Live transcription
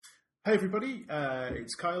Hey everybody,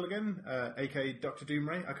 it's Kyle again, aka Dr.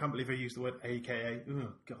 Doomray. I can't believe I used the word aka.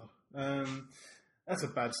 Oh god. That's a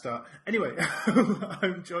bad start. Anyway,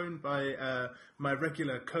 I'm joined by my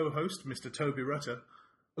regular co-host, Mr. Toby Rutter.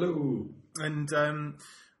 Hello. And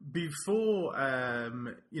before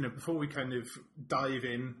we kind of dive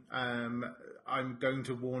in, I'm going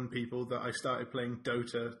to warn people that I started playing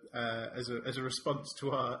Dota as a response to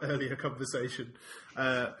our earlier conversation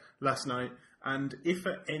last night. And if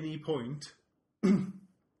at any point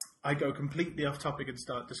I go completely off topic and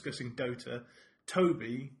start discussing Dota,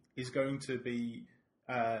 Toby is going to be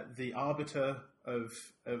the arbiter of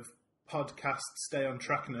podcast stay on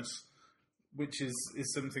trackness, which is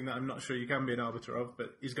something that I'm not sure you can be an arbiter of,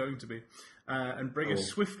 but is going to be, and bring us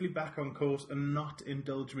swiftly back on course and not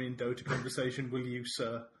indulge me in Dota conversation, will you,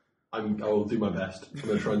 sir? I will do my best. I'm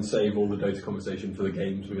going to try and save all the Dota conversation for the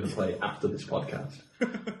games we're going to play after this podcast.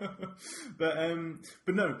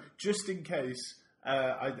 but no, just in case,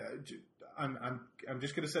 I'm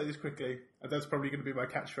just going to say this quickly. That's probably going to be my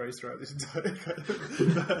catchphrase throughout this entire.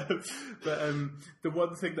 But the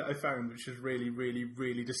one thing that I found, which was really, really,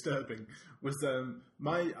 really disturbing, was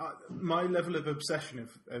my level of obsession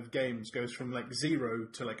of games goes from like 0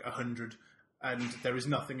 to like 100. And there is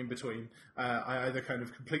nothing in between. I either kind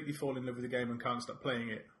of completely fall in love with the game and can't stop playing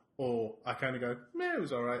it, or I kind of go, it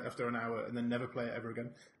was all right after an hour, and then never play it ever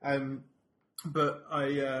again. But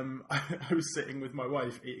I was sitting with my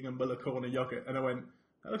wife eating a Muller Corner yogurt, and I went,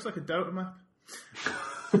 that looks like a Dota map.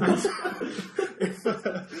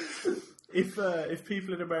 If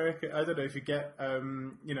people in America, I don't know if you get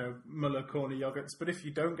Muller Corner yogurts, but if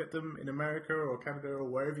you don't get them in America or Canada or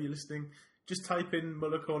wherever you're listening, just type in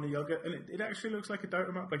Muller Corner yogurt, and it actually looks like a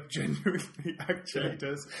Dota map, like genuinely actually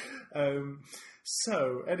does.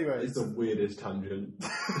 So anyway, it's the weirdest tangent.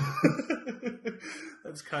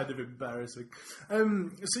 That's kind of embarrassing. So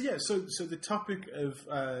the topic of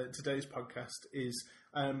today's podcast is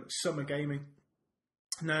summer gaming.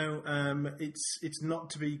 Now, it's not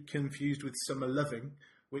to be confused with summer loving,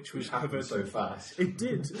 which was covered so fast. It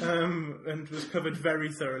did, and was covered very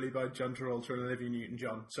thoroughly by John Travolta and Olivia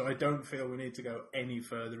Newton-John. So I don't feel we need to go any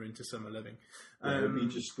further into summer living.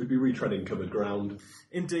 We'd be retreading covered ground.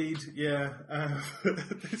 Indeed, yeah.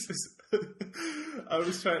 I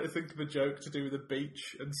was trying to think of a joke to do with a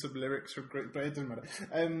beach and some lyrics from Great, but it doesn't matter.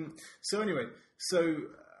 So anyway,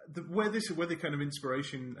 where the kind of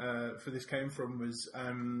inspiration for this came from was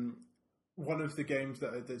one of the games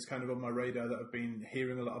that's kind of on my radar that I've been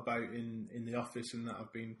hearing a lot about in the office and that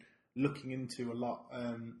I've been looking into a lot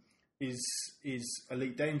is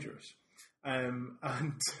Elite Dangerous. And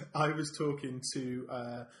I was talking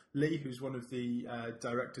to Lee, who's one of the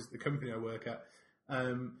directors at the company I work at,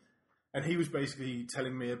 and he was basically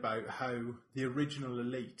telling me about how the original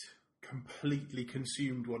Elite completely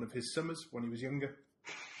consumed one of his summers when he was younger.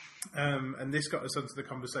 And this got us onto the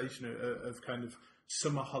conversation of kind of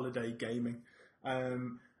summer holiday gaming.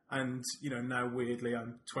 And, now weirdly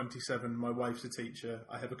I'm 27, my wife's a teacher,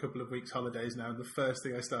 I have a couple of weeks holidays now, and the first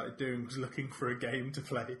thing I started doing was looking for a game to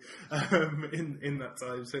play in that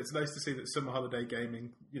time. So it's nice to see that summer holiday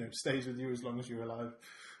gaming, stays with you as long as you're alive.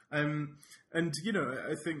 And,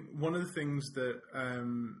 I think one of the things that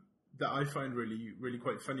I find really, really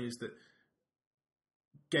quite funny is that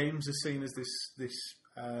games are seen as this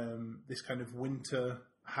kind of winter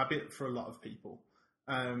habit for a lot of people.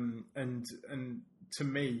 And to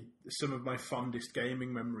me, some of my fondest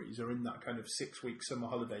gaming memories are in that kind of 6-week summer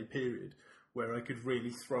holiday period where I could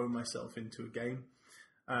really throw myself into a game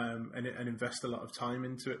and invest a lot of time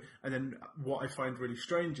into it. And then what I find really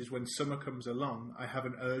strange is when summer comes along, I have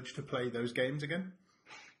an urge to play those games again.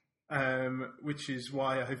 Which is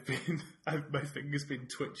why my finger's been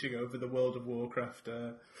twitching over the World of Warcraft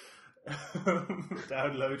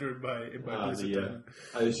downloader in my Blizzard.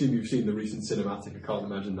 I assume you've seen the recent cinematic. I can't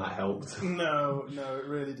imagine that helped. No, it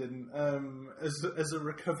really didn't. As a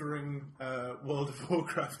recovering World of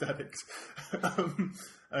Warcraft addict,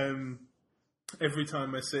 every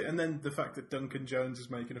time I see, and then the fact that Duncan Jones is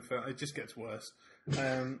making a film, it just gets worse.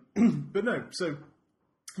 But no, so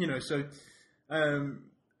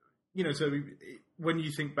when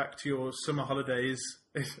you think back to your summer holidays,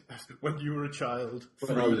 when you were a child,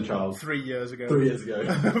 I was a child 3 years ago. 3 years ago.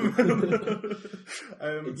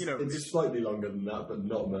 It's slightly longer than that, but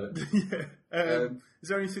not much. Yeah. Is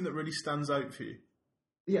there anything that really stands out for you?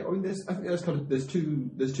 Yeah, I mean, there's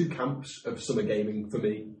two camps of summer gaming for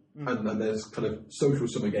me, and there's kind of social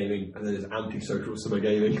summer gaming, and then there's anti-social summer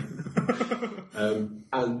gaming.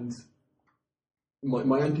 And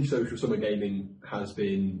my anti-social summer gaming has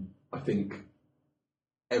been, I think,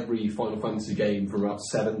 every Final Fantasy game from about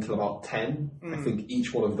 7 to about 10. I think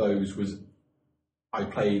each one of those I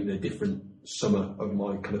played in a different summer of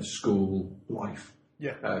my kind of school life.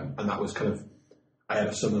 Yeah. And that was kind of, I had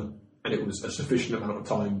a summer, and it was a sufficient amount of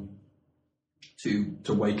time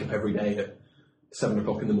to wake up every day at 7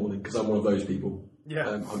 o'clock in the morning, because I'm one of those people.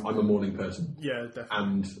 Yeah. I'm a morning person. Yeah, definitely.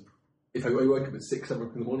 And if I wake up at 6, 7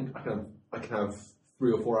 o'clock in the morning, I can have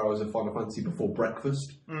 3 or 4 hours of Final Fantasy before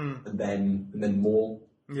breakfast, and then more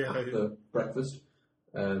after breakfast.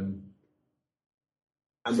 And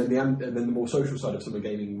then the more social side of summer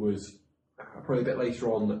gaming was probably a bit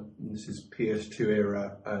later on. This is PS2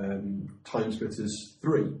 era, Time Splitters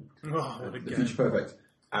 3, the Future Perfect.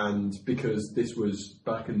 And because this was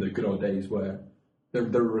back in the good old days where there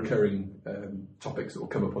were recurring topics that will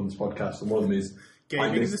come up on this podcast, and one of them is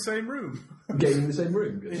gaming in the same room. Gaming in the same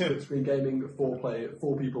room. Split screen gaming,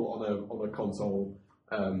 4 people on a console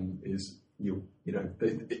is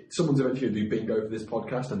someone's eventually going to do bingo for this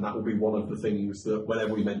podcast, and that will be one of the things that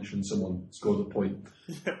whenever we mention someone scores a point.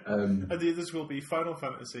 And the others will be Final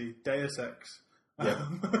Fantasy, Deus Ex. Yeah.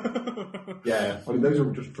 Yeah. I mean, those are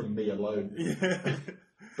just from me alone. Yeah.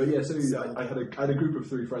 But yeah, so I had a group of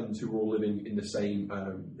 3 friends who were all living in the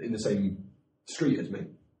same street as me.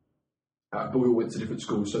 But we all went to different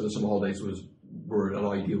schools, so the summer holidays were an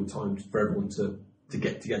ideal time for everyone to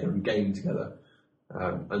get together and game together.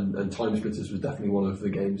 And Time Splitters was definitely one of the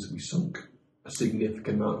games that we sunk a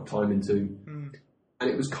significant amount of time into. And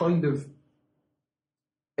it was kind of,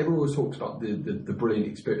 everyone always talks about the brilliant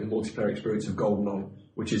experience, multiplayer experience of GoldenEye,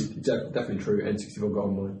 which is definitely true, N64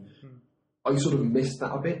 GoldenEye. I sort of missed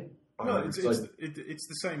that a bit. No, it's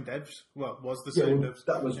the same devs. Well, was the same devs.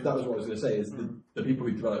 That was what I was going to say, is the people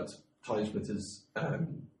who developed Time Splitters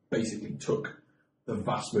basically took the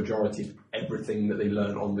vast majority of everything that they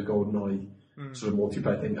learned on the GoldenEye sort of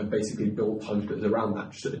multiplayer thing and basically built Time Splitters around that,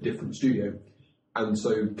 just at a different studio. And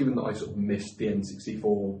so, given that I sort of missed the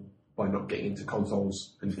N64 by not getting into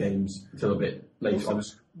consoles and games until a bit later on,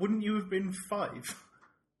 wouldn't you have been 5?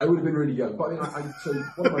 I would have been really young. But I mean, so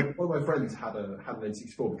one of my friends had an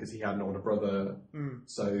N64 because he had an older brother.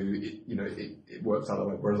 So it works out that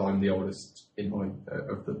way. Whereas I'm the oldest in my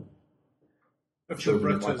of the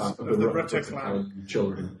children of the Rutter clan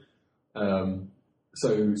children.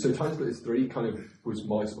 So Time Splitters 3 kind of was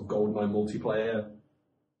my sort of GoldenEye multiplayer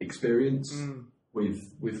experience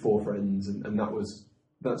with 4 friends, and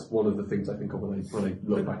that's one of the things I think of when I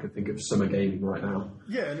look back and think of summer gaming right now.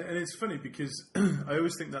 Yeah, and it's funny because I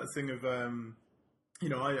always think that thing of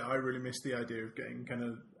I really miss the idea of getting kind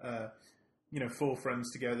of 4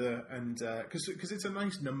 friends together, and because it's a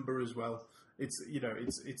nice number as well. It's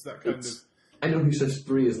that kind of. Anyone who says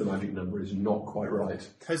 3 is the magic number is not quite right.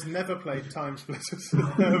 Has never played Time Splitters.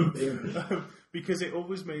 Because it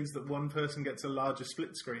always means that one person gets a larger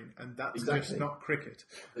split screen, and that's just not cricket.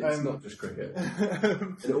 It's not just cricket.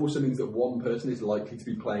 And it also means that one person is likely to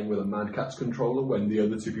be playing with a Mad Catz controller when the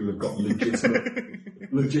other 2 people have got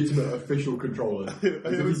legitimate official controllers. And so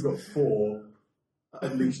if you've got 4,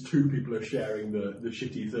 at least 2 people are sharing the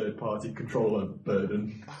shitty third-party controller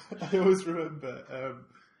burden. I always remember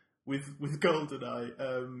with GoldenEye,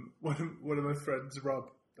 one of my friends, Rob,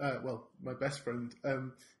 my best friend,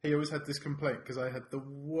 he always had this complaint because I had the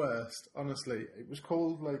worst. Honestly, it was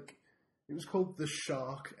called the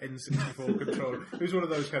Shark N64 controller. It was one of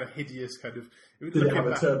those kind of hideous kind of. Did it have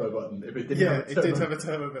a turbo button? If it didn't have a turbo, it did have a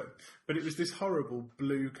turbo button, but it was this horrible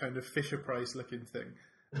blue kind of Fisher Price looking thing.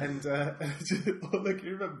 And all I can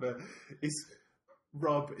remember is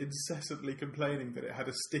Rob incessantly complaining that it had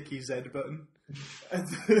a sticky Z button, and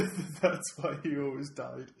that's why he always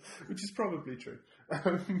died, which is probably true.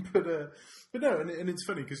 But no, and it's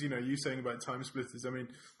funny because you saying about Time Splitters. I mean,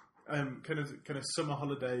 kind of summer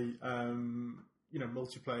holiday,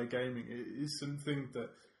 multiplayer gaming is something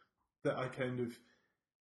that I kind of,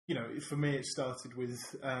 for me it started with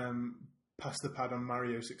Pass the Pad on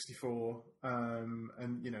Mario 64, and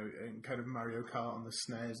kind of Mario Kart on the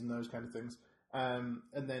SNES and those kind of things. And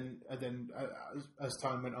then as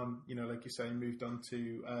time went on, like you say, moved on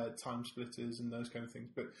to Time Splitters and those kind of things.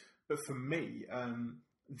 But for me,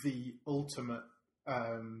 the ultimate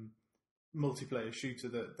multiplayer shooter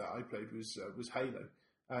that I played was Halo.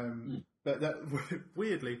 But that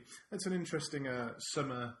weirdly, that's an interesting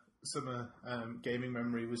summer gaming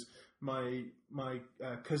memory. Was my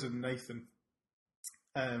cousin Nathan,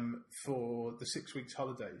 for the 6 weeks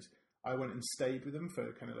holidays, I went and stayed with him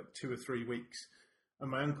for kind of like 2 or 3 weeks. And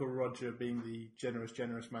my uncle Roger, being the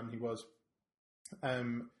generous man he was,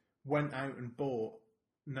 went out and bought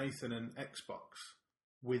Nathan an Xbox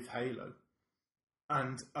with Halo.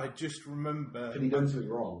 And I just remember... Had he done something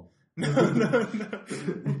wrong? No.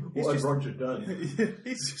 What has Roger done?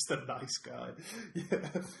 He's just a nice guy.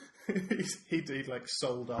 Yeah. He'd like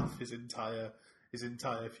sold off his entire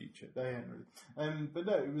future. But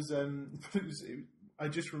no, it was. I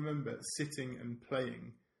just remember sitting and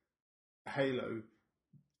playing Halo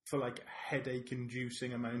for like a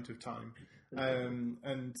headache-inducing amount of time.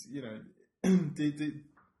 And you know,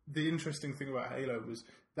 the interesting thing about Halo was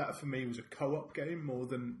that for me was a co-op game more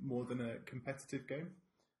than a competitive game.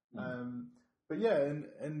 But yeah,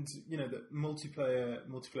 and you know, that multiplayer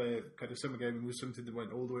kind of summer gaming was something that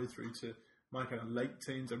went all the way through to my kind of late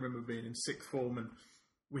teens. I remember being in sixth form, and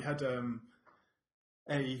we had a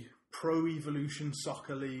Pro Evolution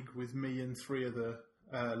Soccer League with me and three other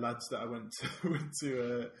lads that I went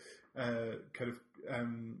to kind of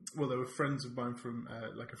well, they were friends of mine from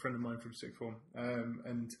like a friend of mine from sixth form,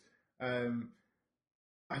 and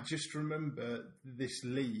I just remember this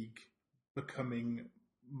league becoming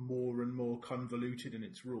more and more convoluted in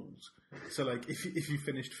its rules. So like if you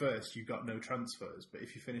finished first, you got no transfers, but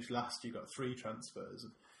if you finished last, you got 3 transfers.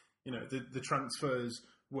 And, you know, the transfers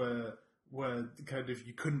were kind of,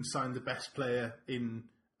 you couldn't sign the best player in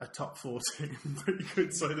a top 4 team, but you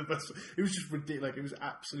could sign the best. It was just ridiculous. Like, it was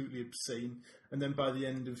absolutely obscene. And then by the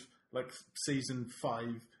end of like season 5,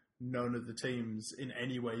 none of the teams in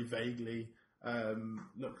any way vaguely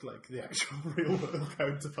looked like the actual real world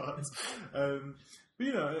counterparts. But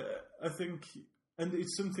you know, I think, and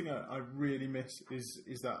it's something I really miss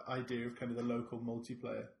is that idea of kind of the local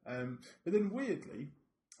multiplayer. But then weirdly,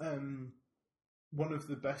 one of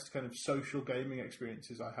the best kind of social gaming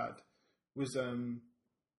experiences I had was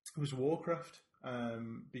Warcraft,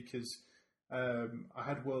 because I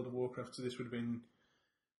had World of Warcraft, so this would have been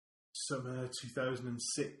summer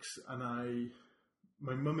 2006, and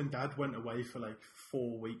my mum and dad went away for like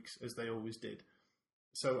 4 weeks, as they always did.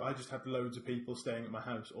 So I just had loads of people staying at my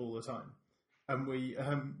house all the time, and we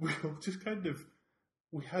all just kind of,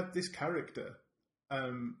 we had this character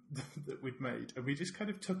that we'd made, and we just kind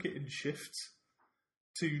of took it in shifts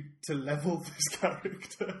to level this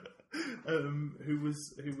character. Who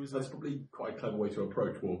was That's probably quite a clever way to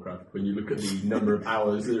approach Warcraft when you look at the number of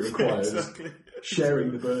hours that it requires. Exactly.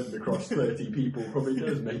 Sharing the burden across 30 people probably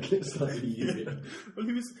does make it slightly easier. Yeah. Well,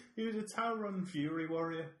 he was a Tauron Fury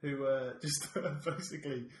warrior who just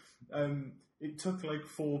basically it took like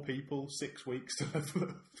 4 people 6 weeks to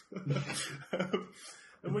level up.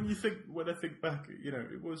 And when I think back, you know,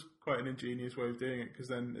 it was quite an ingenious way of doing it, because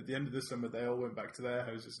then at the end of the summer they all went back to their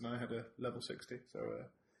houses and I had a level 60. So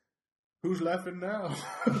who's laughing now?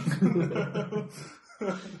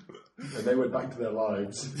 And they went back to their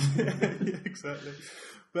lives. Yeah, exactly.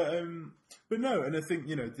 But no, and I think,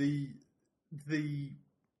 you know, the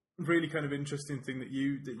really kind of interesting thing that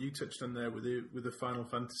you touched on there with the Final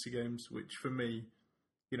Fantasy games, which for me,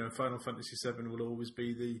 you know, Final Fantasy VII will always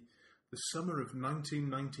be the summer of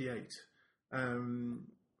 1998,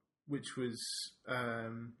 which was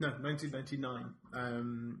 1999,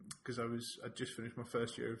 because I'd just finished my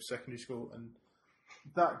first year of secondary school, and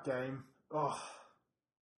that game,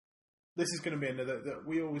 this is going to be another that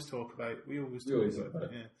we always talk about. We always talk about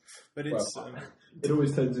it. Yeah. But it's it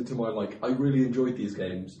always turns into my, like, I really enjoyed these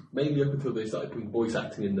games, mainly up until they started putting voice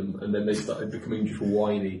acting in them, and then they started becoming just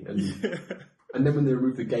whiny. And yeah. And then when they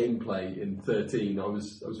removed the gameplay in 13, I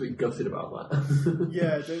was a bit gutted about that.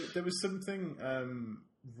 Yeah, there was something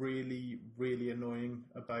really, really annoying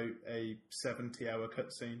about a 70-hour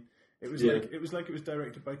cutscene. It was like it was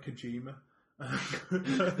directed by Kojima.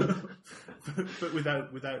 but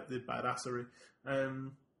without the badassery.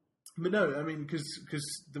 But no, I mean, because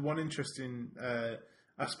the one interesting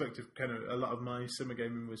aspect of kind of a lot of my summer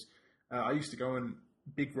gaming was I used to go on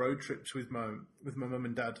big road trips with my mum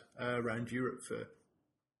and dad around Europe for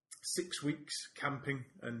 6 weeks, camping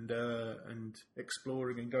and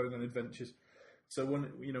exploring and going on adventures. So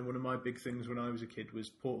one of my big things when I was a kid was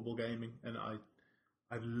portable gaming, and I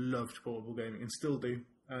loved portable gaming and still do.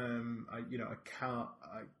 I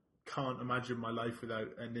can't imagine my life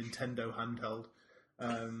without a Nintendo handheld.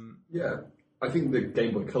 Yeah, I think the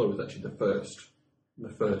Game Boy Color was actually the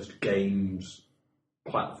first games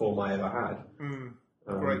platform I ever had.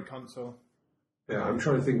 Great console. Yeah, I'm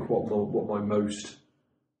trying to think what my most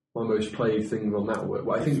played things on that were.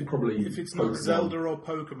 Well, I think probably if it's Pokemon. not Zelda or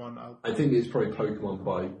Pokemon, I think it's probably Pokemon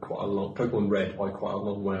by quite a long. Pokemon Red by quite a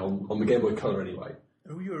long way on the Game Boy Color anyway.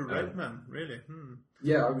 Oh, you're a Red man, really?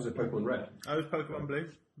 Yeah, I was a Pokemon Red. I was Pokemon Blue.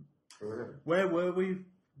 Where were we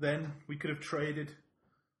then? We could have traded.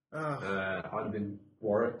 I'd have been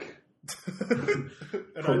Warwick.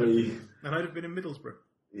 Probably. And I'd have been in Middlesbrough.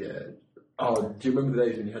 Yeah. Oh, do you remember the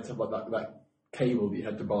days when you had to have like that cable that you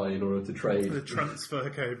had to buy in order to trade. The transfer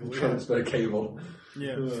cable. Transfer cable.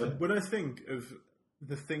 Yeah. When I think of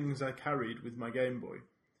the things I carried with my Game Boy,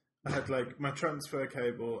 I had like my transfer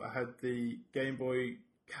cable, I had the Game Boy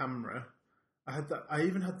camera, I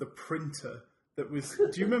even had the printer that was,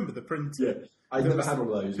 do you remember the printer? Yeah. I never had one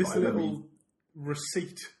of those. This little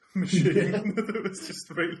receipt machine that was just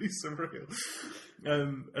really surreal.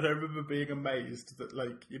 And I remember being amazed that,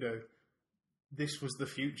 like, you know, this was the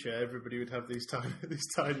future. Everybody would have these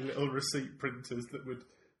tiny little receipt printers that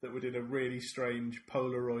would in a really strange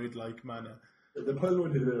Polaroid-like manner. The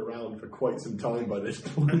Polaroid had been around for quite some time by this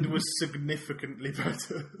point. And was significantly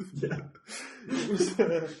better. Yeah.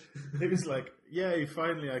 It was like, yay,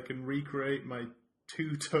 finally I can recreate my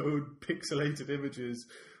two-tone pixelated images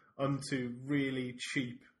onto really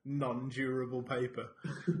cheap, non-durable paper.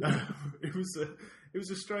 It was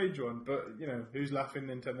a strange one, but, you know, who's laughing?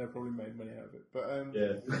 Nintendo probably made money out of it. But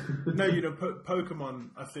yeah. No, you know,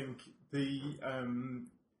 Pokemon, I think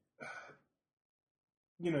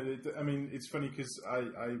you know, I mean, it's funny because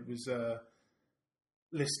I was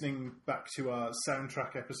listening back to our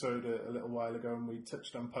soundtrack episode a little while ago, and we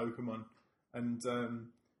touched on Pokemon, and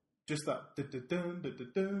just that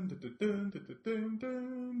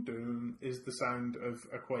is the sound of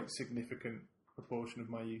a quite significant proportion of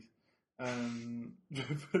my youth.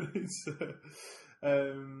 But it's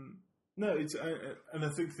no, it's and I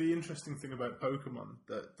think the interesting thing about Pokemon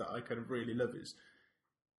that I kind of really love is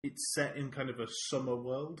it's set in kind of a summer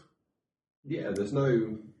world. Yeah, there's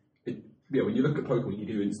no. When you look at Pokemon, you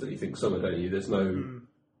do instantly think summer, don't you? There's no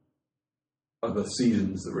other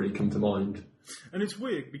seasons that really come to mind. And it's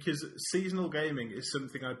weird because seasonal gaming is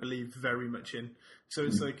something I believe very much in. So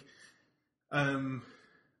it's like, I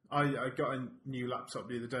got a new laptop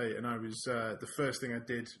the other day, and I was the first thing I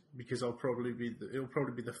did, because it'll probably be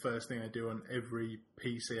the first thing I do on every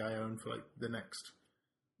PC I own for like the next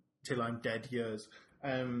till I'm dead years.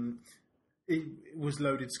 It was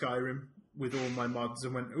loaded Skyrim with all my mods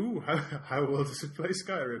and went, ooh, how well does it play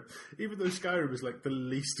Skyrim? Even though Skyrim is like the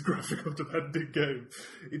least graphical demanding game,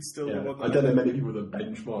 it's still the one that I don't know many people that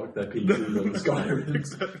benchmark their PCs on Skyrim.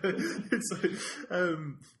 Exactly. It's like,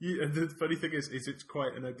 the funny thing is it's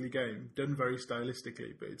quite an ugly game, done very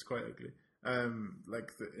stylistically, but it's quite ugly.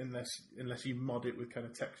 Unless you mod it with kind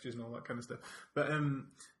of textures and all that kind of stuff. But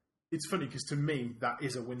it's funny because to me that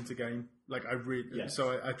is a winter game. Like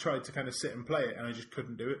so I tried to kind of sit and play it, and I just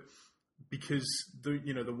couldn't do it because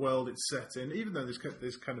the world it's set in, even though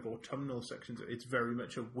there's kind of autumnal sections, it's very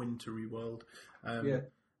much a wintry world.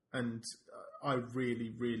 And I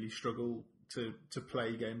really, really struggle to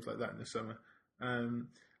play games like that in the summer. And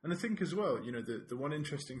I think as well, the one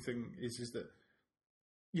interesting thing is that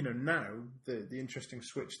now the interesting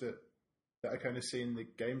switch that I kind of see in the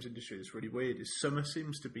games industry that's really weird is summer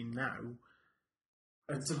seems to be now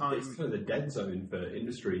it's kind of the dead zone for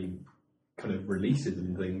industry kind of releases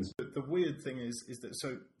and things. But the weird thing is that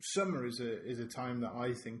so summer is a time that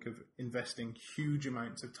I think of investing huge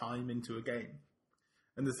amounts of time into a game.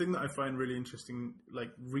 And the thing that I find really interesting,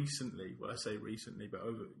 like recently, well I say recently, but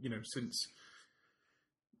over since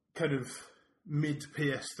kind of mid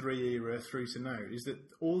PS3 era through to now, is that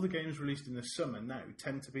all the games released in the summer now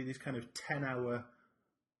tend to be these kind of 10-hour,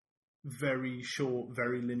 very short,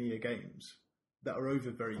 very linear games that are over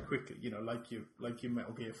very quickly. Like your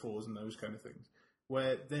Metal Gear 4s and those kind of things,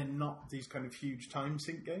 where they're not these kind of huge time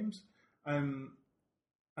sink games. And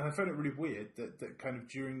I found it really weird that kind of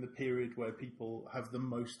during the period where people have the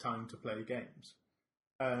most time to play games,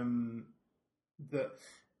 that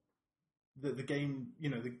the game,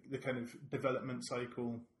 the kind of development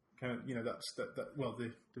cycle, kind of,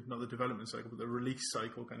 not the development cycle, but the release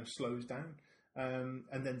cycle kind of slows down,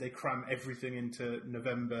 and then they cram everything into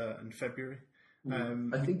November and February.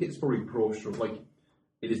 I think it's probably proportional. Like,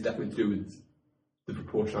 it is definitely to do with the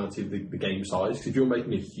proportionality of the game size. Because if you're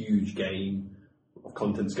making a huge game of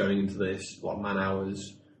contents going into this, like man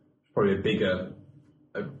hours, probably a bigger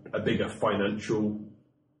financial,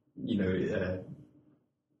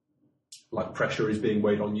 like pressure is being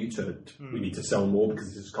weighed on you we need to sell more because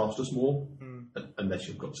this has cost us more. Unless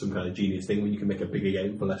you've got some kind of genius thing where you can make a bigger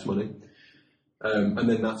game for less money. And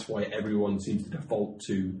then that's why everyone seems to default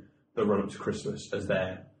to the run up to Christmas as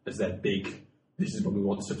their big. This is when we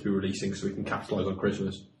want stuff to be releasing, so we can capitalise on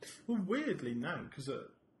Christmas. Well, weirdly now, because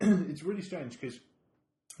it's really strange because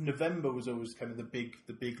November was always kind of the big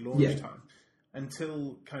launch time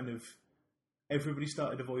until kind of everybody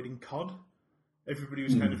started avoiding COD. Everybody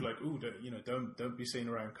was kind of like, "Ooh, don't be seen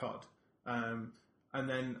around COD." And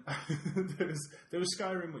then there was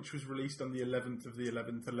Skyrim, which was released on the 11th of the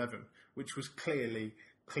 11th, which was clearly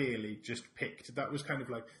clearly just picked. That was kind of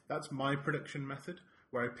like, that's my production method,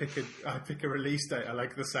 where I pick a release date I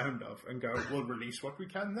like the sound of and go, we'll release what we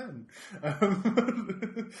can then.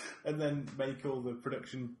 And then make all the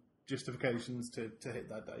production justifications to hit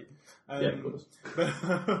that date. Yeah, of course. But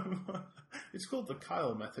it's called the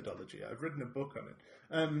Kyle methodology. I've written a book on it.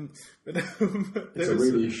 It's a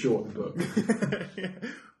really short book. Yeah.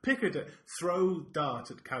 Pick a date. Throw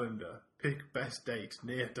dart at calendar. Pick best date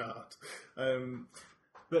near dart.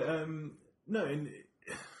 No,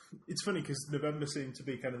 it's funny because November seemed to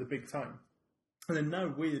be kind of the big time. And then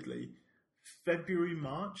now, weirdly, February,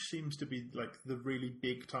 March seems to be like the really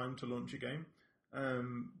big time to launch a game.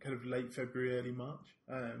 Kind of late February, early March.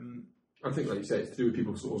 I think, like you say, it's to do with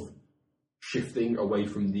people sort of shifting away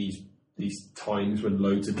from these times when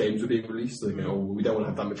loads of games were being released. So they go, we don't want to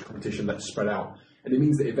have that much competition, let's spread out. And it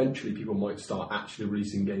means that eventually people might start actually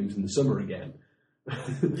releasing games in the summer again,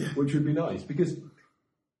 which would be nice, because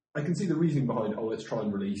I can see the reasoning behind, let's try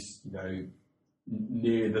and release,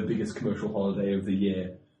 near the biggest commercial holiday of the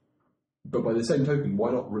year. But by the same token,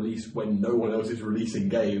 why not release when no one else is releasing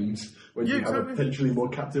games, when you have a potentially more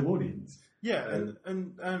captive audience? Yeah,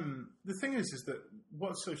 and the thing is that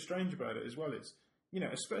what's so strange about it as well is,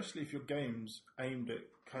 especially if your game's aimed at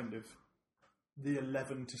kind of the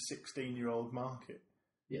 11 to 16-year-old market.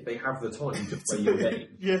 Yeah, they have the time to play your game.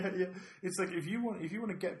 Yeah. It's like if you want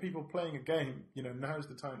to get people playing a game, now's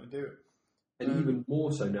the time to do it. And even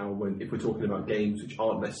more so now, if we're talking about games which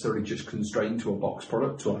aren't necessarily just constrained to a box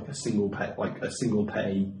product, to like a single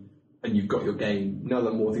pay, and you've got your game. Now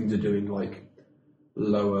that more things are doing like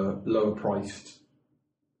lower priced,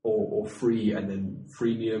 or free and then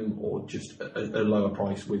freemium, or just a lower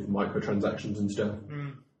price with microtransactions and stuff.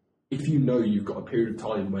 If you've got a period of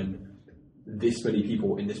time when this many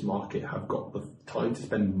people in this market have got the time to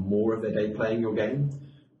spend more of their day playing your game,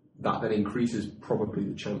 that then increases probably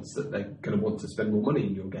the chance that they're going to want to spend more money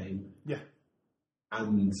in your game. Yeah.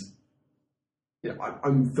 And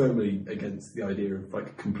I'm firmly against the idea of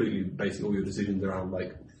like completely basing all your decisions around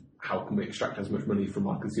like how can we extract as much money from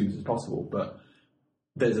our consumers as possible. But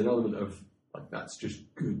there's an element of like that's just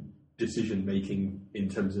good decision making in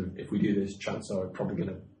terms of, if we do this, chances are we're probably going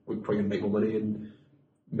to make more money and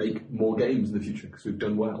make more games in the future because we've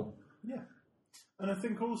done well. Yeah. And I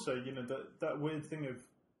think also, that weird thing of,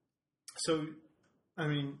 so, I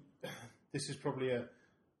mean, this is probably a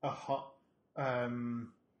hot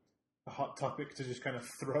topic to just kind of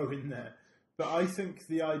throw in there, but I think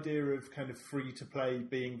the idea of kind of free to play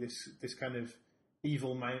being this kind of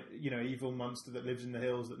evil monster that lives in the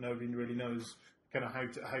hills that nobody really knows kind of how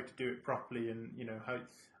to do it properly, and how,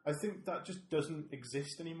 I think that just doesn't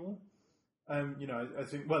exist anymore. I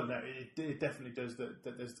think, well, no, it definitely does. That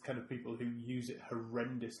there's kind of people who use it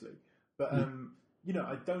horrendously, but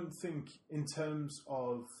I don't think in terms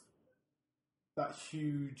of that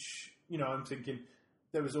huge. I'm thinking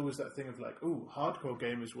there was always that thing of like, hardcore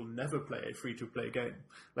gamers will never play a free-to-play game.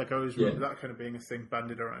 Like I always remember that kind of being a thing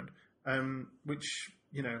bandied around, which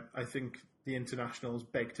I think the internationals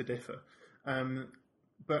beg to differ. I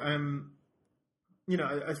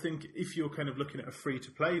think if you're kind of looking at a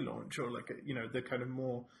free-to-play launch, or like the kind of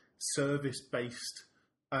more service-based,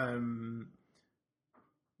 a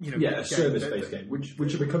service-based game,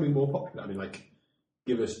 which are becoming more popular. I mean, like,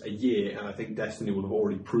 give us a year, and I think Destiny will have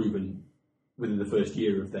already proven within the first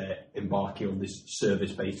year of their embarking on this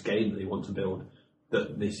service-based game that they want to build,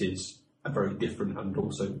 that this is a very different and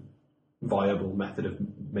also viable method of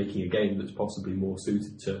making a game that's possibly more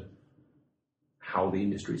suited to how the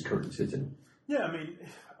industry is currently sitting. Yeah, I mean,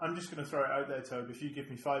 I'm just going to throw it out there, Toby. If you give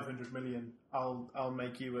me 500 million, I'll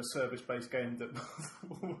make you a service-based game that.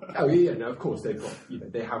 Oh yeah, no, of course they've got.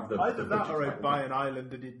 They have the. Either that, or I'd buy an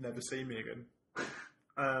island and he'd never see me again.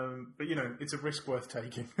 But it's a risk worth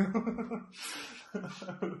taking.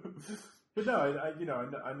 But no,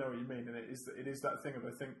 I know what you mean, and it is that thing of,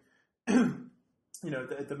 I think,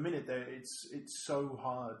 at the minute there, it's so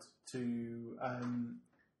hard to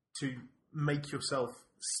make yourself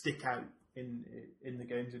stick out in the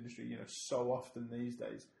games industry. So often these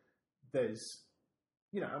days, there's,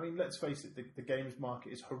 let's face it, the games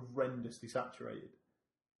market is horrendously saturated,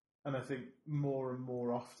 and I think more and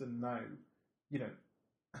more often now,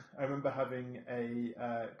 I remember having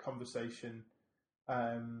a conversation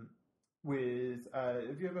with.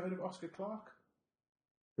 Have you ever heard of Oscar Clarke?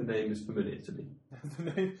 The name is familiar to me.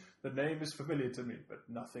 the name is familiar to me, but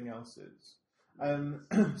nothing else is.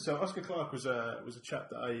 So Oscar Clarke was a chap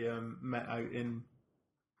that I met out in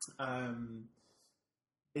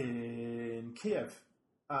Kiev.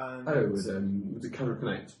 And was it Counter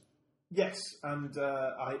Connect? Yes, and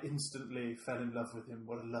I instantly fell in love with him.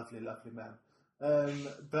 What a lovely, lovely man.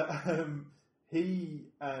 But he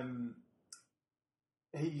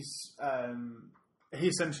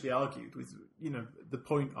essentially argued with the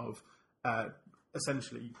point of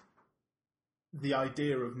essentially the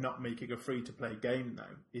idea of not making a free-to-play game now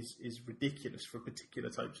is ridiculous for particular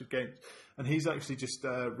types of games. And he's actually just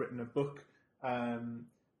written a book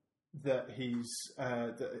that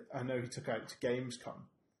that I know he took out to Gamescom,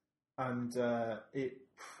 and it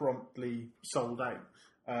promptly sold out,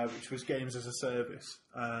 which was Games as a Service.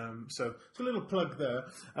 So it's a little plug there.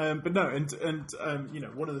 But no, and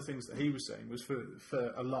one of the things that he was saying was for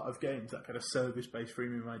a lot of games, that kind of service-based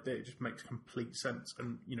freemium idea just makes complete sense.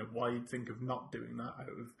 And, why you'd think of not doing that out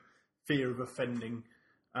of fear of offending,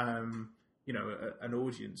 an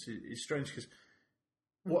audience is strange, because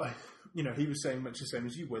what, he was saying much the same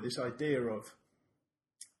as you were, this idea of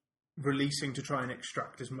releasing to try and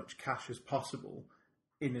extract as much cash as possible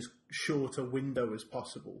in as short a window as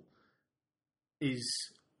possible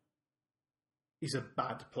is a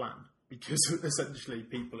bad plan, because essentially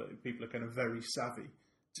people are kind of very savvy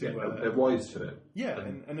to they're wise to it. Yeah,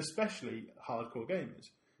 and especially hardcore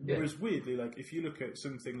gamers. Yeah. Whereas weirdly, like if you look at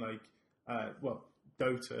something like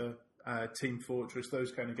Dota, Team Fortress,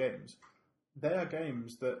 those kind of games, they are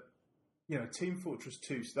games that Team Fortress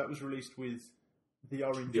 2, so that was released with the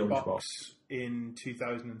Orange Box in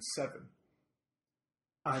 2007.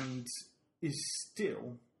 And is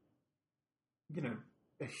still,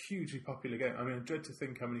 a hugely popular game. I mean, I dread to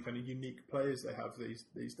think how many kind of unique players they have these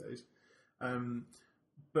days.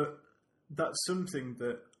 But that's something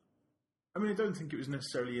that, I mean, I don't think it was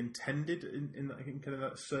necessarily intended in kind of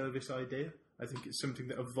that service idea. I think it's something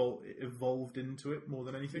that evolved into it more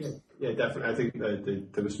than anything. Yeah, definitely. I think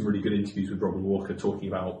there were some really good interviews with Robin Walker talking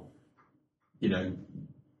about,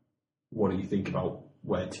 what do you think about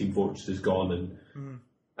where Team Fortress has gone,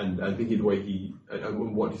 and I think the way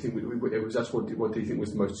what do you think it was? That's what do you think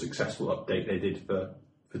was the most successful update they did for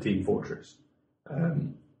Team Fortress?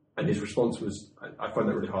 And his response was, I find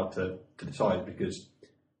that really hard to decide, because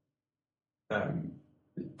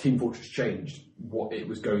Team Fortress changed. What it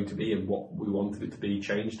was going to be and what we wanted it to be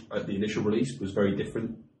changed. At the initial release was very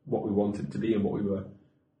different. What we wanted it to be and what we were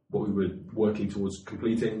working towards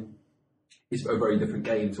completing is a very different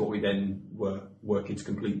game to what we then were working to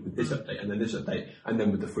complete with this update, and then this update, and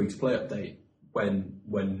then with the free-to-play update,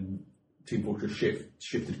 when Team Fortress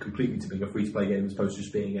shifted completely to being a free-to-play game as opposed to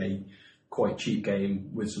just being a quite cheap game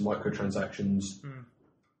with some microtransactions,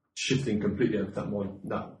 shifting completely over that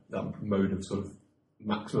mode of sort of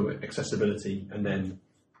maximum accessibility, and then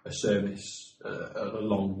a service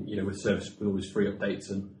along, with service with all these free updates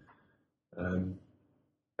and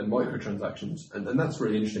microtransactions, and that's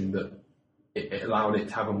really interesting that it allowed it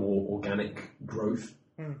to have a more organic growth,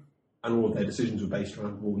 and all of their decisions were based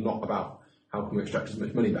around, not about how can we extract as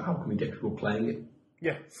much money, but how can we get people playing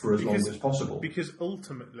it for as long as possible. Because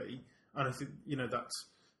ultimately, and I think, that's,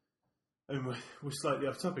 I mean, we're slightly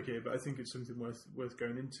off topic here, but I think it's something worth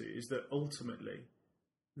going into, is that ultimately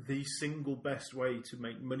the single best way to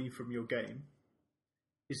make money from your game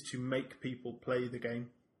is to make people play the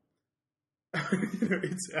game. I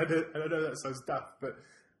know that sounds daft, but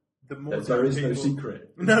the more there is no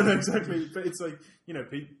secret. No, exactly. But it's like,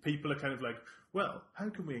 people are kind of like, well, how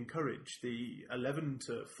can we encourage the 11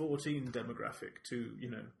 to 14 demographic to,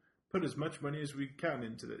 put as much money as we can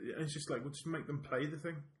into it? And it's just like, we'll just make them play the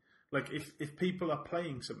thing. Like, if people are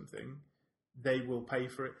playing something, they will pay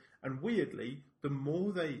for it. And weirdly, the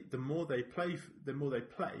more they play, the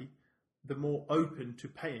more open to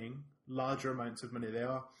paying larger amounts of money they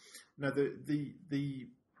are. Now, the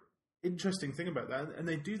interesting thing about that, and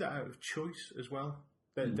they do that out of choice as well.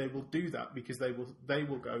 They will do that because they will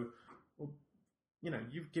go, well,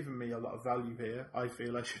 you've given me a lot of value here. I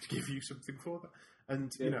feel I should give you something for that.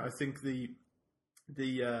 And I think the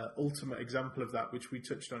ultimate example of that, which we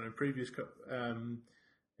touched on in a previous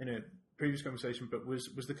conversation, but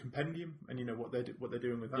was the compendium, and what they're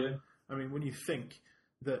doing with that. Yeah. I mean, when you think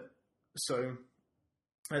that, so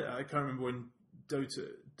I can't remember when Dota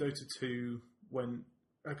 2 went,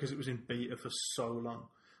 because it was in beta for so long.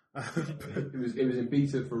 It was in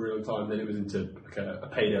beta for a real time. Then it was into like a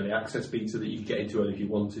paid early access beta that you could get into if you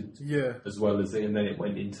wanted. Yeah. As well as and then it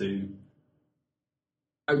went into.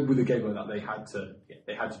 With a game like that,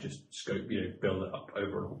 they had to just scope, build it up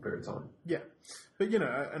over a long period of time. Yeah, but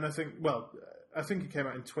and I think it came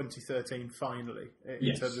out in 2013 finally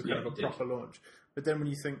in terms of kind of a proper launch. But then when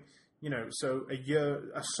you think, so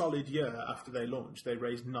a solid year after they launched, they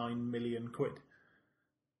raised £9 million.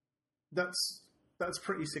 That's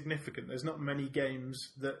pretty significant. There's not many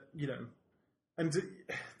games that and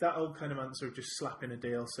that old kind of answer of just slapping a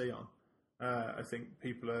DLC on. I think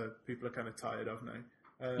people are kind of tired of now.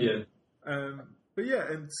 But yeah,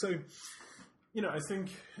 and so I think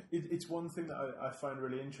it's one thing that I find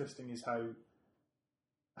really interesting is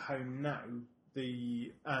how now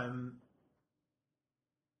the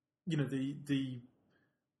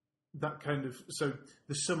that kind of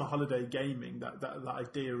the summer holiday gaming, that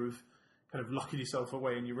idea of kind of locking yourself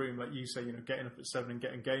away in your room, like you say, getting up at 7 and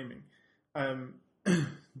getting gaming.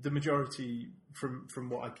 The majority, from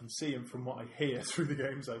what I can see and from what I hear through the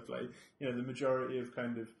games I play, the majority of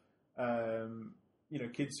kind of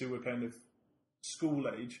kids who were kind of school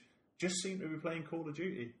age just seem to be playing Call of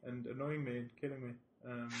Duty and annoying me and killing me.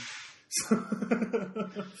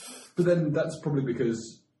 But then that's probably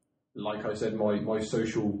because, like I said, my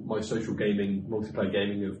social gaming, multiplayer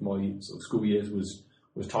gaming of my sort of school years was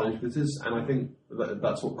Time Splitters, and I think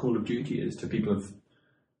that's what Call of Duty is to people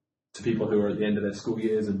who are at the end of their school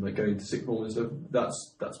years and like going to sixth form and stuff.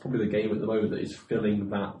 That's probably the game at the moment that is filling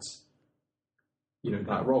that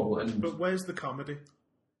that role. But where's the comedy?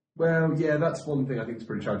 Well, yeah, that's one thing I think is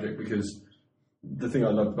pretty tragic, because the thing I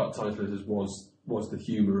loved about Time Splitters was the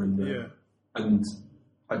humour and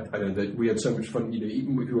I know that we had so much fun. Even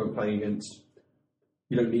if we weren't playing against,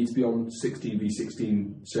 you don't need to be on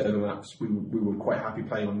 16v16 server maps. We were quite happy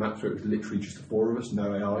playing on maps where it was literally just the 4 of us,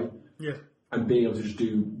 no AI. Yeah. And being able to just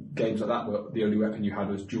do games like that where the only weapon you had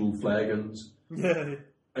was dual flare guns. Yeah.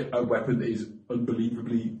 A weapon that is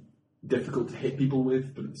unbelievably difficult to hit people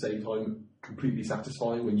with, but at the same time completely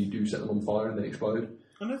satisfying when you do set them on fire and they explode.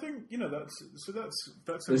 And I think that's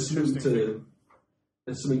there's an interesting thing.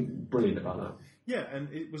 There's something brilliant about that. Yeah,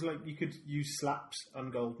 and it was like you could use slaps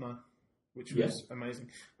on Goldeneye, which was amazing.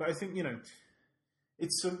 But I think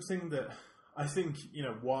it's something that I think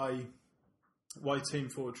why Team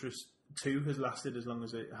Fortress 2 has lasted as long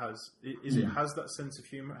as it has is it has that sense of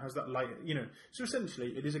humour, has that light. So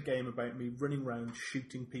essentially it is a game about me running around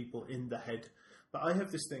shooting people in the head. But I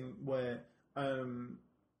have this thing where I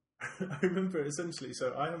remember essentially.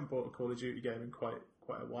 So I haven't bought a Call of Duty game in quite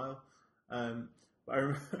a while. But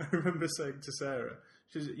I remember saying to Sarah,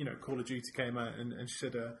 she's Call of Duty came out, and she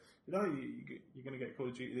said, you're going to get Call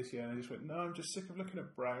of Duty this year, and I just went, no, I'm just sick of looking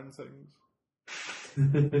at brown things.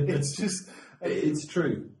 It's just it's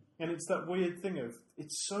true, and it's that weird thing of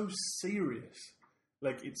it's so serious.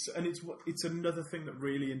 Like it's another thing that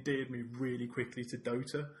really endeared me really quickly to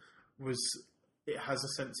Dota was it has a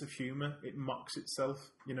sense of humour. It mocks itself.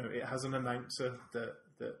 It has an announcer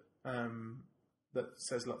that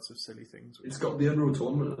says lots of silly things. It's got the Unreal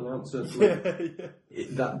Tournament announcer.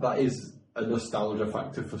 That is a nostalgia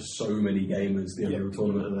factor for so many gamers. The Unreal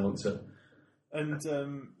Tournament announcer. And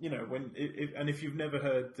if you've never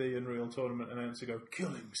heard the Unreal Tournament announcer go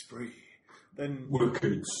killing spree, then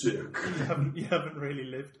wicked sick. You haven't really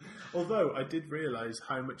lived. Although I did realise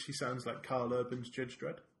how much he sounds like Carl Urban's Judge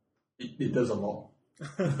Dredd. It does a lot.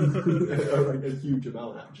 A huge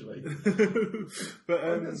amount, actually. But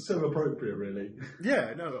it's so appropriate, really.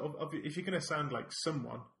 Yeah, no. If you're going to sound like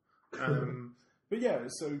someone, but yeah.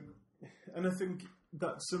 So, and I think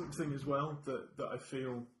that's something as well that I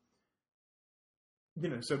feel.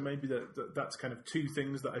 So maybe that's kind of two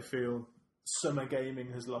things that I feel summer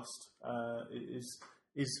gaming has lost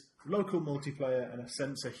is local multiplayer and a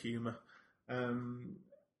sense of humour. And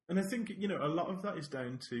I think a lot of that is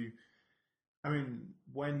down to. I mean,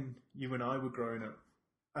 when you and I were growing up,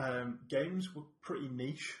 games were pretty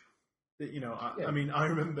niche. I mean, I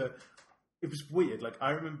remember it was weird. Like,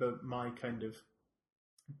 I remember my kind of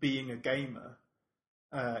being a gamer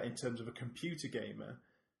in terms of a computer gamer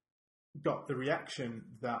got the reaction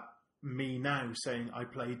that me now saying I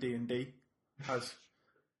play D&D has.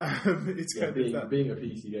 It's kind of being a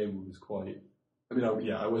PC gamer was quite. I mean,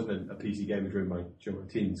 I wasn't a PC gamer during my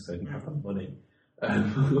teens, so I didn't have that money.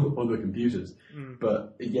 On the computers,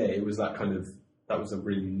 but yeah, it was that was a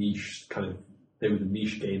really niche kind of. They were the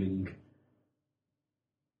niche gaming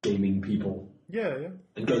people. Yeah.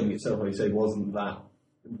 And gaming itself, like you say, was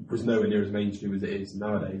nowhere near as mainstream as it is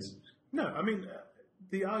nowadays. No, I mean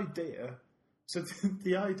the idea. So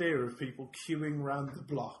the idea of people queuing round the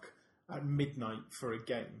block at midnight for a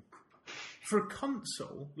game. For a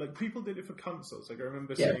console, like people did it for consoles. Like I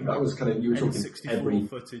remember seeing that was kind of you were talking N64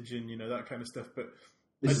 footage and that kind of stuff. But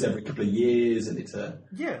this is every couple of years, and it's but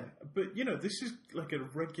this is like a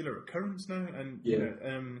regular occurrence now, and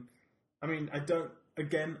I mean, I don't.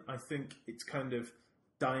 Again, I think it's kind of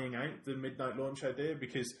dying out the midnight launch idea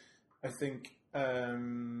because I think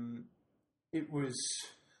it was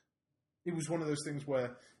one of those things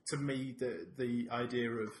where, to me, the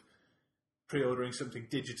idea of pre-ordering something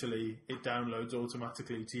digitally, it downloads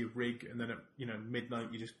automatically to your rig, and then at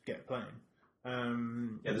midnight you just get playing.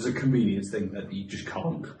 There's a convenience thing that you just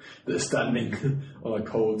can't. That are standing on a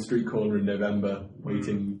cold street corner in November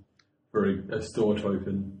waiting for a store to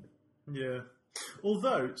open. Yeah.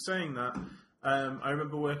 Although, saying that, I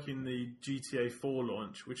remember working the GTA 4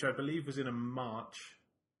 launch, which I believe was in a March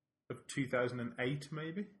of 2008,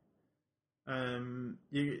 maybe.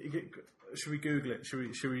 Should we Google it? Should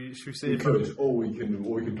we see? We could, or we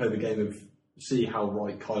can play the game of see how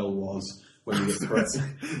right Kyle was when we get corrected.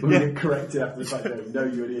 We get corrected after the fact. No,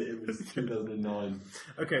 you idiot! It was 2009.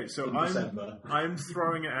 Okay, so I'm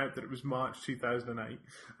throwing it out that it was March 2008.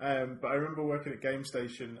 But I remember working at Game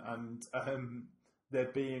Station and there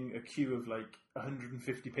being a queue of like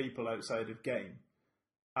 150 people outside of Game,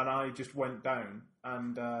 and I just went down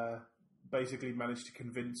and basically managed to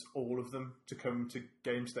convince all of them to come to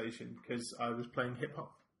Game Station because I was playing hip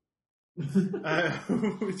hop.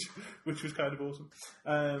 which was kind of awesome.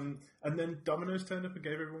 And then Domino's turned up and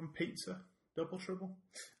gave everyone pizza, double trouble.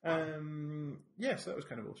 So that was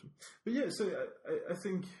kind of awesome. But yeah, so I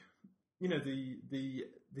think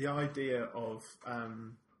the idea of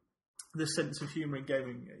the sense of humour in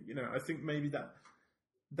gaming. I think maybe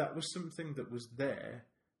that was something that was there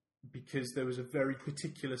because there was a very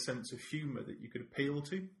particular sense of humour that you could appeal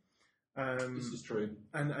to. This is true.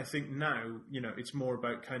 And I think now, it's more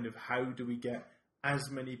about kind of how do we get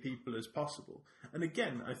as many people as possible. And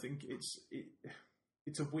again, I think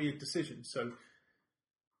it's a weird decision. So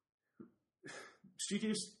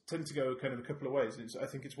studios tend to go kind of a couple of ways. I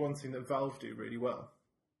think it's one thing that Valve do really well,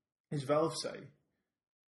 is Valve say,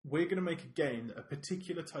 we're going to make a game that a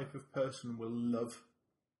particular type of person will love.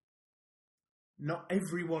 Not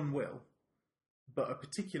everyone will, but a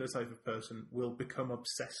particular type of person will become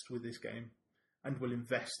obsessed with this game and will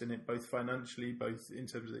invest in it both financially, both in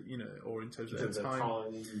terms of, or in terms of their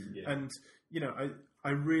time. Yeah. And, I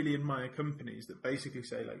really admire companies that basically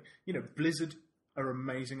say, like, Blizzard are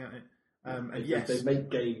amazing at it. And yes, they make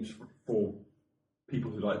games for people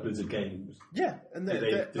who like Blizzard games. Yeah, and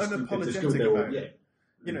they're unapologetic about it.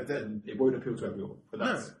 It won't appeal to everyone, but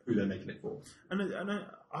that's who they're making it for. And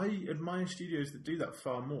I admire studios that do that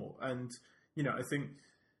far more. And, I think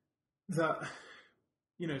that,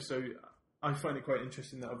 so I find it quite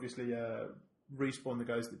interesting that obviously Respawn, the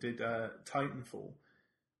guys that did Titanfall,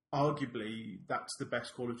 arguably that's the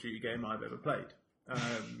best Call of Duty game I've ever played.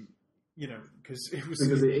 Because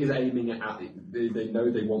it is aiming at they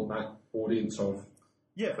know they want that audience of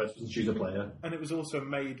first-person shooter player, and it was also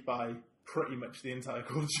made by pretty much the entire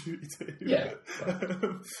Call of Duty team. Yeah,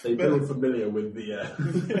 they were familiar with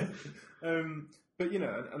the. But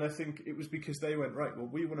and I think it was because they went, right, well,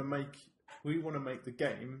 we want to make the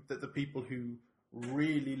game that the people who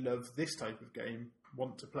really love this type of game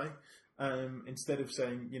want to play. Instead of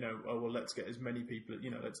saying, let's get as many people,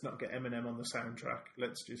 let's not get Eminem on the soundtrack.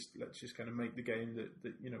 Let's just kind of make the game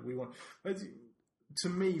that we want. But to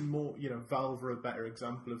me, more, Valve are a better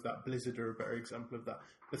example of that. Blizzard are a better example of that.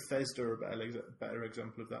 Bethesda are a better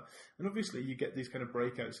example of that. And obviously, you get these kind of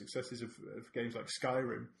breakout successes of games like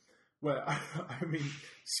Skyrim, where, I mean,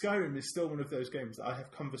 Skyrim is still one of those games that I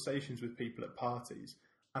have conversations with people at parties,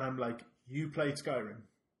 and I'm like, you played Skyrim?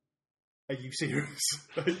 Are you serious?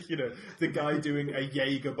 The guy doing a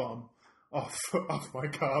Jaeger bomb off my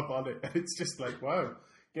car bonnet, and it's just like, wow,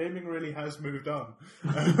 gaming really has moved on.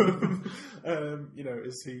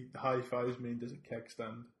 As he high-fives me and does a keg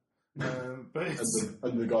stand. But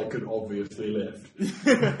and the guy could obviously lift.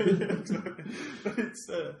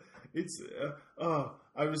 But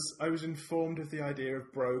I was informed of the idea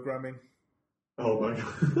of programming. Oh my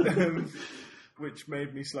god. Which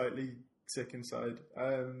made me slightly sick inside.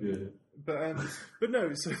 But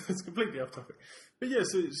no, so that's completely off topic. But yeah,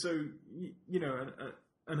 so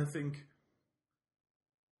and I think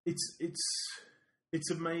it's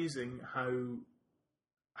amazing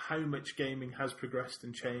how much gaming has progressed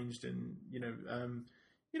and changed, and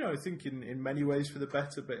I think in many ways for the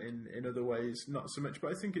better, but in other ways not so much.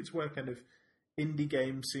 But I think it's where kind of indie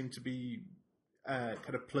games seem to be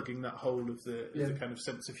kind of plugging that hole of the kind of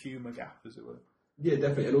sense of humour gap, as it were. Yeah,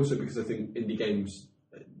 definitely, and also because I think indie games,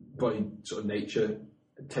 by sort of nature,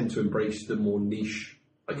 tend to embrace the more niche,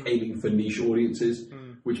 like aiming for niche audiences,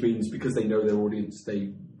 which means because they know their audience,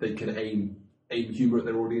 they can aim humour at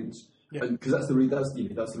their audience. Yeah. And because that's the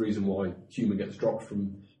reason why humour gets dropped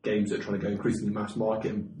from games that are trying to go increasingly mass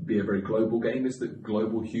market and be a very global game, is that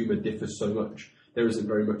global humour differs so much. There isn't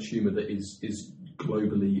very much humour that is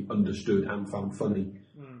globally understood and found funny.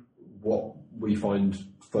 What we find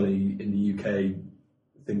funny in the UK,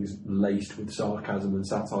 things laced with sarcasm and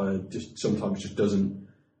satire, just sometimes just doesn't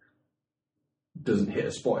hit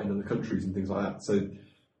a spot in other countries and things like that. So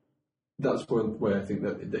that's where I think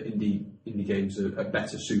that the indie games are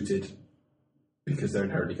better suited because they're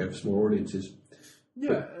inherently going for small audiences.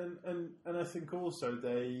 Yeah, and I think also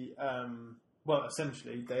they,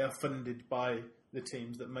 essentially they are funded by the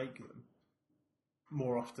teams that make them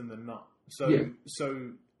more often than not. So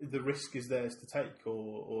the risk is theirs to take,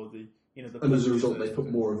 or the and as a result, they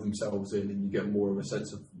put more of themselves in, and you get more of a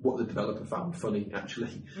sense of what the developer found funny.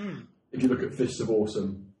 Actually, if you look at Fists of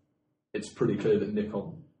Awesome, it's pretty clear that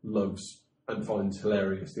Nikon loves and finds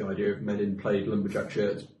hilarious the idea of men in plaid lumberjack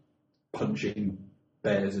shirts punching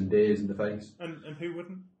bears and deers in the face. And who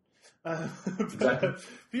wouldn't? Exactly.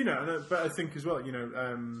 But I think as well,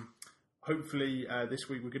 hopefully this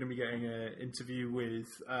week we're going to be getting an interview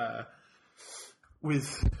with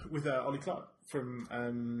Ollie Clark from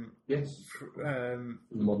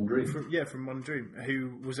Modern Dream. From Modern Dream,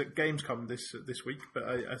 who was at Gamescom this week, but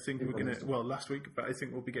I think we're going to last week, but I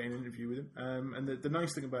think we'll be getting an interview with him. And the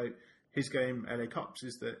nice thing about his game LA Cops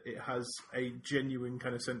is that it has a genuine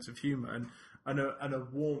kind of sense of humour and a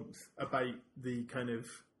warmth about the kind of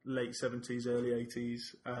late 70s, early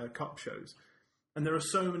 80s cop shows. And there are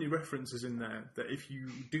so many references in there that if you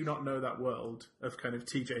do not know that world of kind of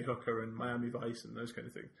TJ Hooker and Miami Vice and those kind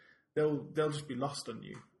of things, they'll just be lost on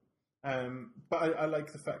you. But I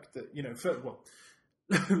like the fact that,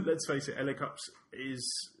 let's face it, LA Cops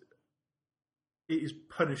is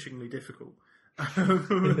punishingly difficult,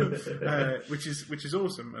 which is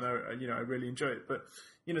awesome, and I really enjoy it. But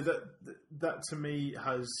that to me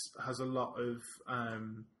has a lot of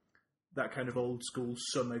that kind of old school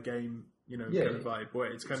summer game, kind of vibe. Where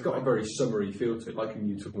it's got a very summery feel to it, like when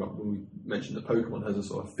you talk about when we mentioned that Pokemon has a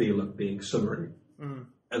sort of feel of being summery.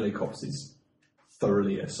 LA Cops is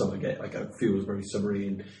thoroughly a summer game. Like it feels very summery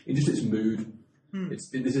and in just its mood.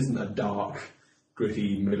 This isn't a dark,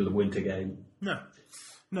 gritty middle of winter game. No,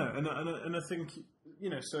 and I think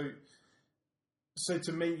so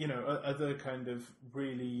to me, other kind of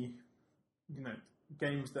really,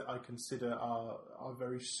 games that I consider are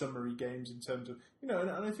very summery games in terms of, and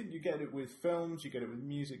I think you get it with films, you get it with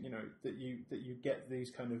music, that you get these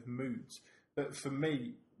kind of moods. But for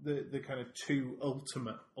me, the kind of two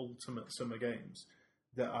ultimate summer games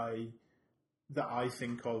that I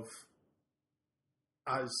think of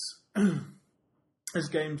as as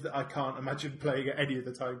games that I can't imagine playing at any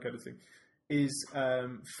other time, kind of thing, is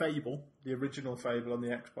Fable, the original Fable on the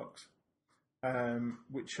Xbox,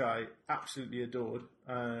 which I absolutely adored,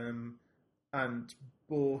 and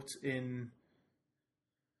bought in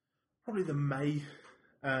probably the May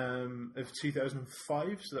of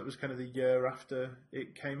 2005, so that was kind of the year after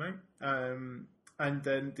it came out. And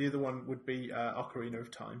then the other one would be Ocarina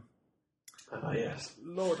of Time. Ah, yes.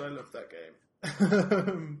 Lord, I love that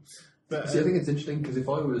game. But, see, I think it's interesting because if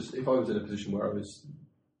I was in a position where I was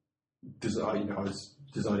designing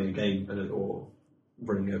a game or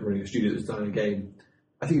running a studio that's designing a game,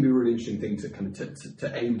 I think it'd be a really interesting thing to kind of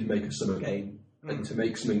to aim to make a summer game and to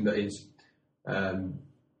make something that is,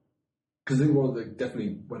 because I think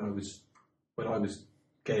definitely when I was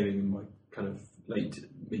gaming in my kind of mid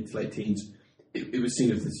to late teens, it was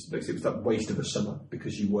seen as this, like, it was that waste of a summer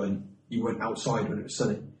because you weren't outside when it was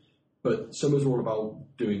sunny. But summer's all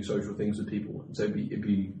about doing social things with people, so I think it'd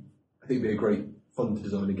be a great fun to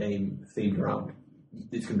design a game themed around.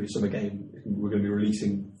 It's going to be a summer game. We're going to be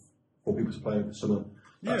releasing for people to play over the summer.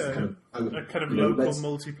 That's a kind of local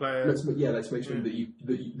multiplayer. Let's make something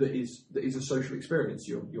that is a social experience.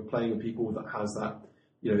 You're playing with people that has that.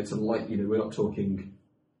 It's a light. We're not talking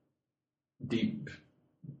deep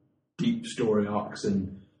story arcs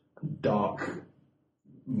and dark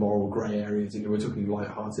moral grey areas. We're talking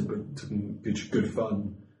light-hearted, but talking good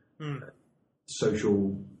fun,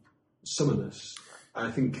 social summerness. And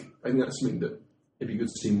I think that's something that it'd be good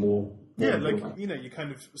to see more. Yeah, you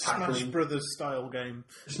kind of Smash Brothers style game.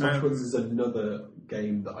 Smash Brothers is another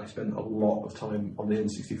game that I spent a lot of time on the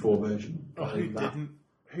N64 version. Oh,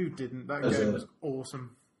 who didn't? That game was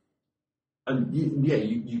awesome. And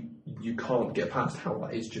you can't get past how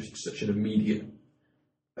that is just such an immediate.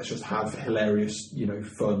 Let's just have hilarious,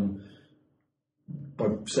 fun by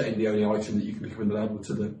setting the only item that you can become in the level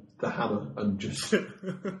to the hammer and just.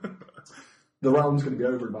 The round's going to be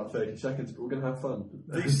over in about 30 seconds, but we're going to have fun.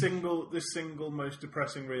 The single most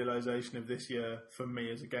depressing realisation of this year for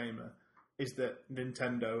me as a gamer is that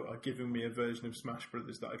Nintendo are giving me a version of Smash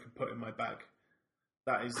Brothers that I can put in my bag.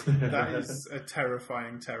 That is a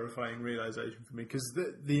terrifying realisation for me, because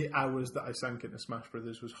the hours that I sank into Smash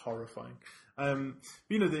Brothers was horrifying. The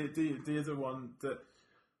other one that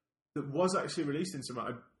was actually released in summer,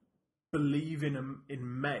 I believe in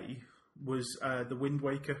May, was the Wind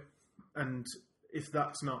Waker. And if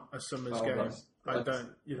that's not a summer's game, I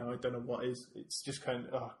don't know what is. It's just kind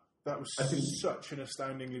of that was such an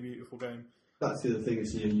astoundingly beautiful game. That's the other thing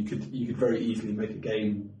is you could very easily make a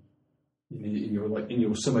game in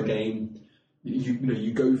your summer game.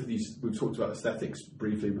 You go for these. We've talked about aesthetics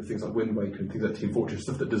briefly with things like Wind Waker and things like Team Fortress,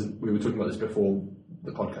 stuff that doesn't. We were talking about this before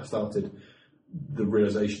the podcast started. The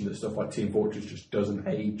realization that stuff like Team Fortress just doesn't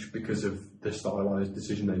age because of the stylized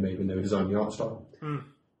decision they made when they were designing the art style.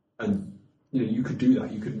 And you could do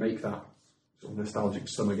that. You could make that sort of nostalgic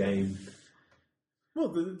summer game. Well,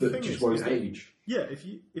 the thing just is, won't age. Yeah, if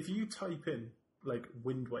you type in like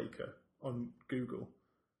Wind Waker on Google,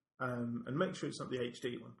 and make sure it's not the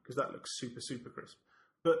HD one because that looks super crisp.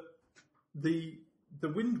 But the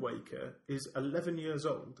Wind Waker is 11 years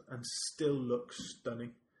old and still looks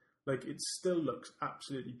stunning. Like it still looks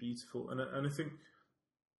absolutely beautiful, and I think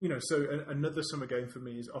So another summer game for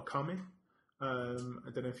me is Okami. I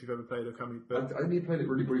don't know if you've ever played Okami, but I only played it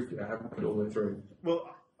really briefly. I haven't put it all the way through.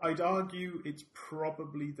 Well, I'd argue it's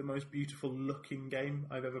probably the most beautiful looking game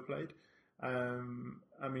I've ever played. I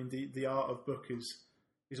mean, the art of book is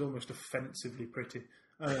almost offensively pretty,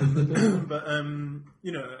 but I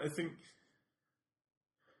think.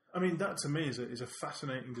 I mean, that to me is a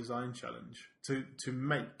fascinating design challenge to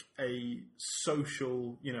make a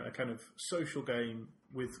social, a kind of social game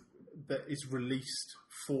that is released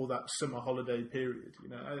for that summer holiday period.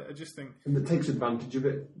 I just think, and that takes advantage of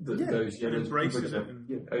it. That embraces it,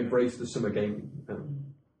 embrace the summer gaming.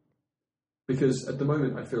 Because at the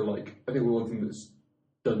moment, I think one thing that's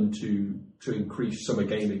done to increase summer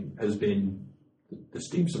gaming has been the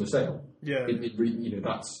Steam Summer Sale. Yeah,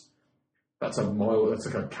 that's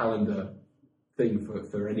like a calendar thing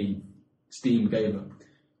for any Steam gamer.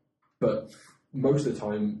 But most of the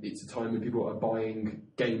time, it's a time when people are buying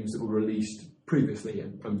games that were released previously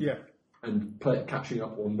and catching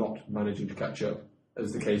up or not managing to catch up,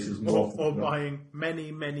 as the case is more often. Or buying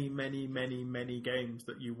many games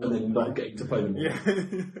that you want, and then not getting to play them all. Yeah.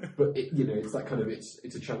 But it's that kind of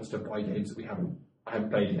it's a chance to buy games that I haven't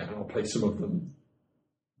played yet, and I'll play some of them.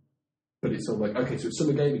 But it's sort of like, okay, so it's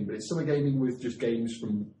summer gaming, but it's summer gaming with just games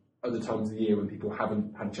from other times of the year when people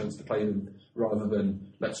haven't had a chance to play them, rather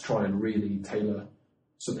than let's try and really tailor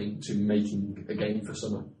something to making a game for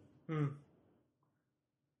summer.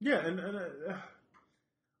 Yeah, and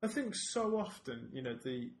I think so often,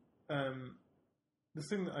 the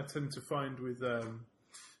thing that I tend to find with the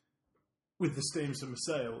Steam Summer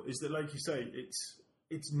Sale is that, like you say,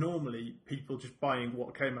 it's normally people just buying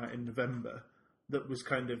what came out in November that was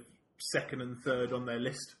kind of second and third on their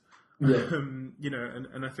list. Yeah. And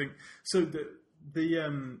I think so.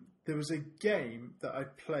 There was a game that I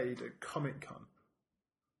played at Comic-Con,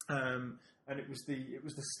 and it was the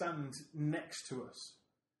stand next to us,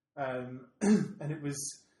 and it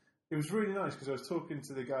was really nice because I was talking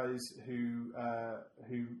to the guys who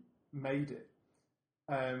made it,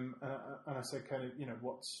 and I said kind of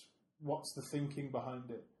what's the thinking behind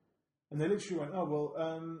it, and they literally went, oh well.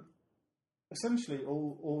 Essentially,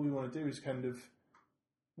 all we want to do is kind of,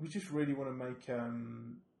 we just really want to make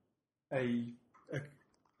a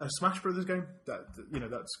Smash Brothers game.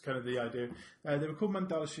 That's kind of the idea. They were called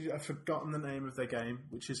Mandala. I've forgotten the name of their game,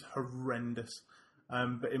 which is horrendous.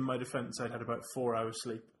 But in my defence, I'd had about 4 hours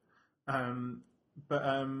sleep. But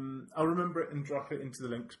I'll remember it and drop it into the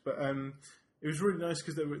links. But it was really nice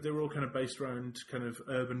because they were all kind of based around kind of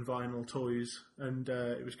urban vinyl toys, and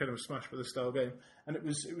it was kind of a Smash Brothers style game, and it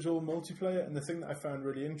was all multiplayer. And the thing that I found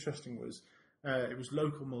really interesting was it was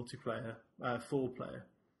local multiplayer, 4-player,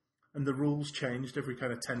 and the rules changed every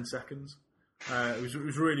kind of 10 seconds. It was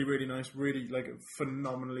really, really nice, really like a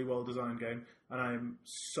phenomenally well designed game, and I'm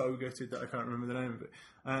so gutted that I can't remember the name of it.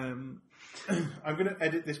 I'm going to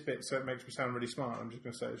edit this bit so it makes me sound really smart. I'm just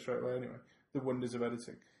going to say it straight away anyway. The wonders of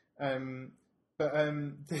editing. But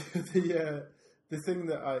the thing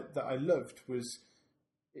that I loved was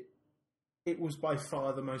it was by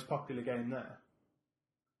far the most popular game there,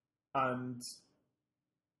 and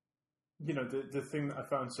the thing that I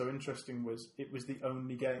found so interesting was it was the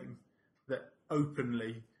only game that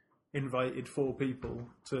openly invited 4 people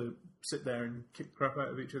to sit there and kick the crap out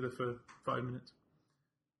of each other for 5 minutes,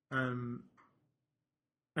 and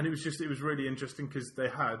it was really interesting because they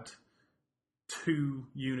had 2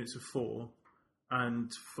 units of 4.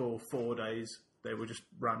 And for 4 days, they were just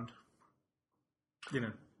rammed.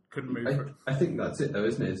 Couldn't move. I think that's it, though,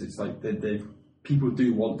 isn't it? It's like people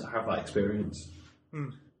do want to have that experience,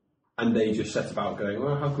 and they just set about going,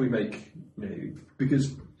 well, how can we make?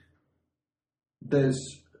 Because I'm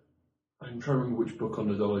trying to remember which book on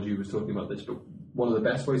Nerdology was talking about this, but one of the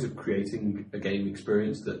best ways of creating a game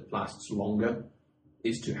experience that lasts longer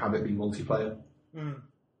is to have it be multiplayer,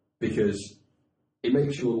 because it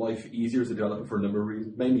makes your life easier as a developer for a number of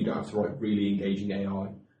reasons. Mainly, you don't have to write really engaging AI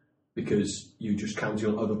because you just counting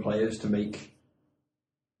on other players to make.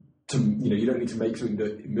 You don't need to make something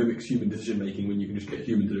that mimics human decision making when you can just get a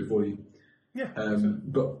human to do it for you. Yeah.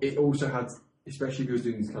 But it also had, especially if you were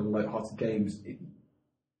doing these kind of light-hearted games,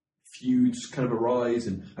 feuds kind of arise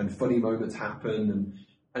and funny moments happen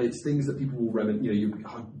and it's things that people will remember.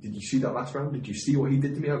 Did you see that last round? Did you see what he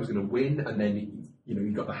did to me? I was going to win, and then he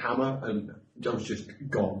got the hammer, and I was just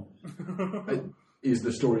gone. It is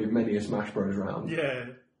the story of many a Smash Bros. Round. Yeah.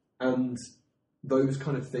 And those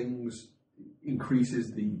kind of things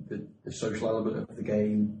increases the social element of the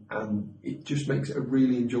game, and it just makes it a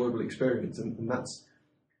really enjoyable experience. And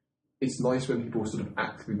it's nice when people sort of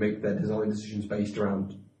actively make their design decisions based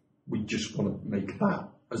around, we just want to make that,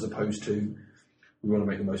 as opposed to we want to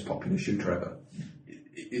make the most popular shooter ever.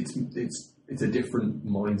 It's a different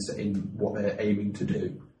mindset in what they're aiming to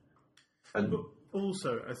do. And but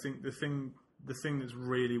also, I think the thing that's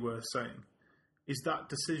really worth saying is that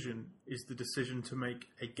decision is the decision to make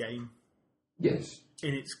a game. Yes.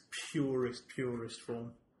 In its purest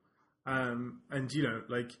form. And,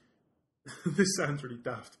 this sounds really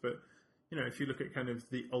daft, but, if you look at kind of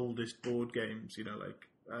the oldest board games,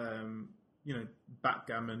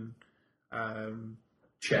 backgammon,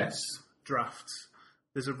 chess, drafts,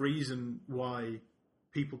 there's a reason why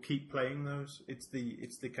people keep playing those. It's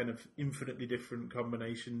the kind of infinitely different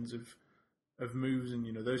combinations of moves and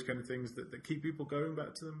those kind of things that keep people going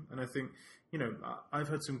back to them. And I think I've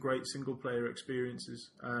had some great single player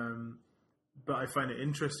experiences, but I find it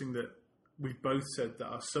interesting that we've both said that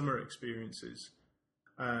our summer experiences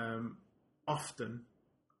often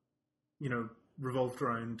revolved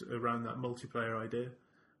around that multiplayer idea.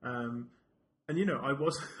 I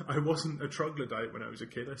wasn't a troglodyte when I was a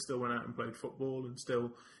kid. I still went out and played football and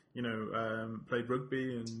still played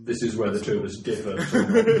rugby. And this is where the two of us differ.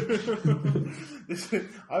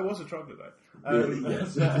 I was a troglodyte.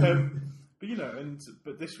 Yes.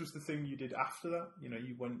 But this was the thing you did after that.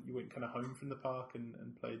 You went kind of home from the park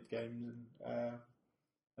and played games,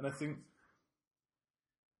 and I think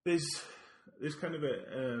there's kind of a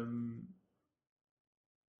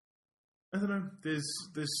I don't know.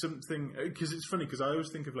 There's something, because it's funny because I always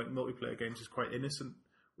think of like multiplayer games as quite innocent,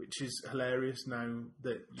 which is hilarious now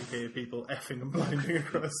that you hear people effing and blinding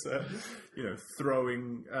across,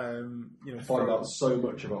 throwing. I find out so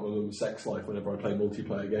much about my little sex life whenever I play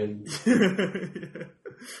multiplayer games. Yeah.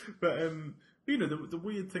 But the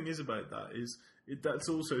weird thing is about that is that's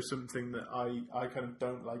also something that I kind of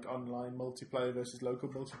don't like online multiplayer versus local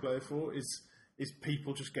multiplayer for is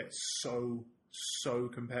people just get so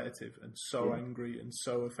competitive and so angry and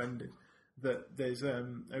so offended that there's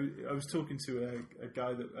I was talking to a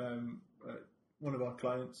guy that one of our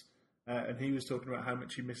clients and he was talking about how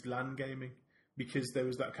much he missed LAN gaming because there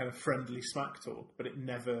was that kind of friendly smack talk, but it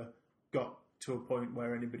never got to a point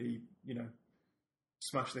where anybody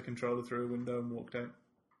smashed the controller through a window and walked out.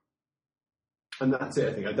 And that's it,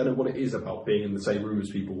 I think. I don't know what it is about being in the same room as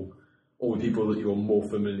people or with people that you're more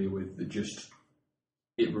familiar with that just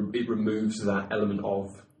it removes that element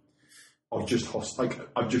of just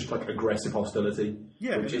aggressive hostility.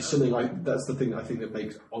 Yeah, which is something that's the thing I think that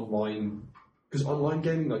makes online, because online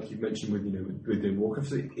gaming, like you mentioned with doing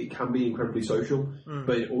Warcraft, it can be incredibly social,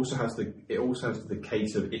 but it also has the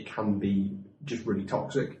case of it can be just really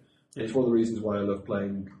toxic. And it's one of the reasons why I love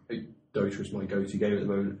playing. Dota is my go-to game at the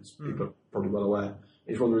moment. As people are probably well aware.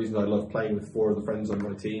 It's one of the reasons I love playing with 4 other friends on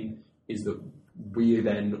my team. Is that we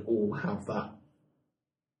then all have that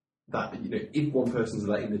if one person's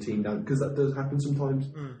letting the team down, because that does happen sometimes,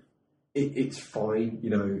 it's fine.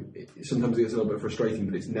 Sometimes it gets a little bit frustrating,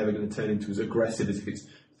 but it's never going to turn into as aggressive as if it's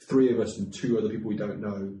 3 of us and 2 other people we don't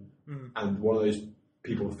know, and one of those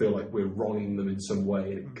people feel like we're wronging them in some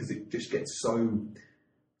way, because it just gets so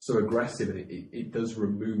aggressive, and it does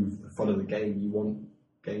remove the fun of the game. You want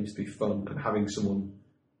games to be fun, and having someone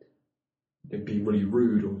being really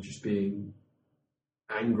rude or just being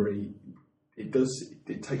angry, it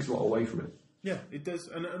takes a lot away from it. Yeah, it does.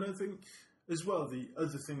 And I think as well, the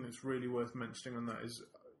other thing that's really worth mentioning on that is,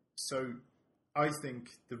 so I think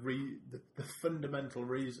the fundamental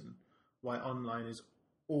reason why online is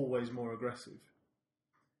always more aggressive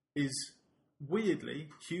is, weirdly,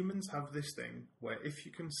 humans have this thing where if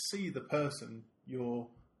you can see the person you're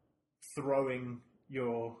throwing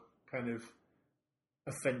your kind of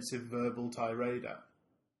offensive verbal tirade at,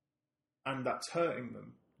 and that's hurting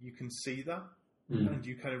them, you can see that, and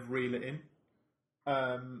you kind of reel it in.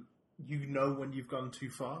 When you've gone too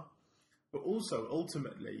far. But also,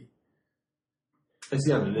 ultimately, It's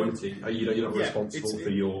the anonymity. You're not responsible for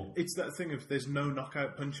your... It's that thing of there's no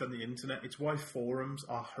knockout punch on the internet. It's why forums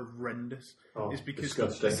are horrendous. Oh, it's because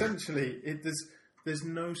disgusting. essentially there's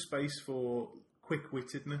no space for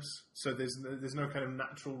quick-wittedness. So there's no kind of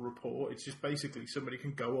natural rapport. It's just basically somebody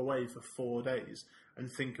can go away for 4 days and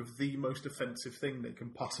think of the most offensive thing they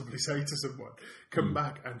can possibly say to someone. Come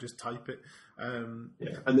back and just type it.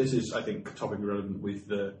 Yeah, and this is, I think, topically relevant with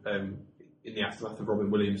the... in the aftermath of Robin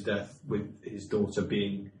Williams' death, with his daughter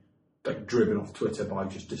being like driven off Twitter by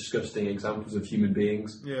just disgusting examples of human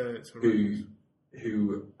beings who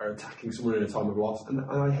are attacking someone in a time of loss, and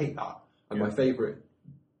I hate that. And my favourite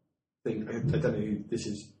thing, I don't know who this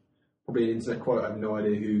is, probably an internet quote. I have no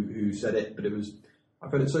idea who said it, but I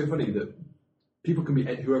find it so funny that people can be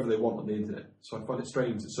whoever they want on the internet. So I find it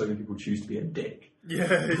strange that so many people choose to be a dick.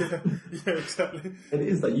 Yeah, exactly. And it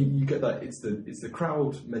is that you get that it's the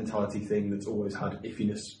crowd mentality thing that's always had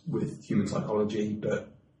iffiness with human psychology, but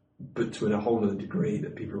to a whole other degree,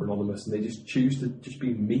 that people are anonymous and they just choose to just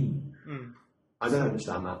be mean. I don't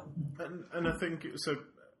understand that. And I think so.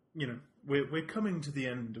 We're coming to the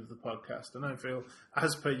end of the podcast, and I feel,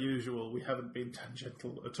 as per usual, we haven't been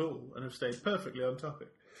tangential at all and have stayed perfectly on topic.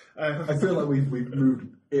 I feel like we've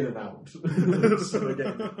moved in and out. So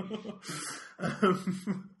again.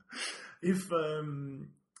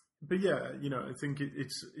 But yeah, I think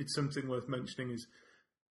it's something worth mentioning is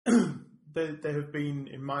there have been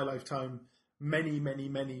in my lifetime many.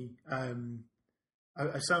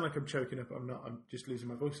 I sound like I'm choking up. I'm not. I'm just losing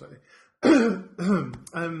my voice slightly. In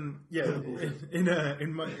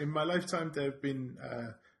my lifetime, there have been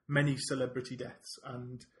many celebrity deaths,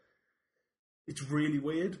 and it's really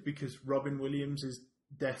weird because Robin Williams'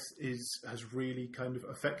 death has really kind of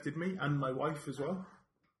affected me and my wife as well.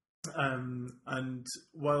 And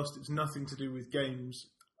whilst it's nothing to do with games,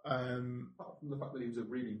 apart from the fact that he was a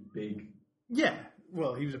really big... Yeah,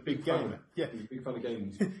 well, he was a big gamer. Yeah, he was a big fan of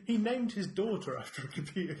games. He named his daughter after a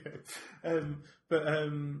computer game.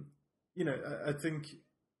 I think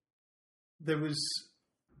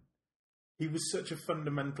he was such a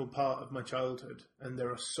fundamental part of my childhood, and there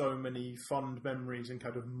are so many fond memories and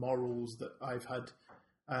kind of morals that I've had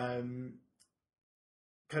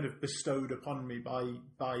kind of bestowed upon me by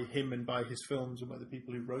him and by his films and by the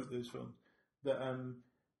people who wrote those films, that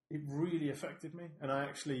it really affected me. And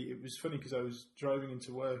it was funny because I was driving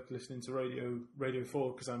into work listening to Radio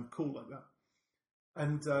 4 because I'm cool like that,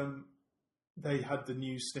 and they had the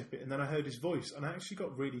news snippet, and then I heard his voice, and I actually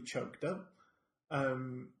got really choked up.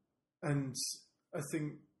 And I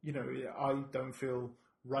think, I don't feel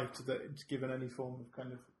right that it's given any form of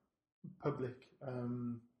kind of public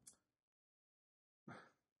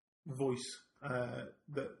voice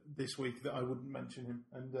that this week that I wouldn't mention him.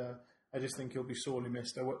 And I just think he'll be sorely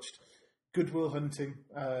missed. I watched Good Will Hunting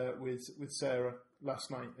with Sarah last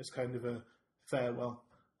night as kind of a farewell.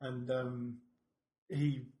 And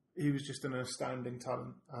he was just an astounding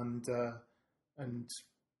talent. And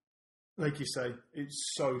like you say,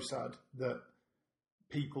 it's so sad that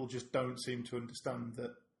people just don't seem to understand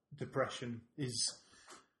that depression is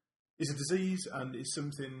a disease and is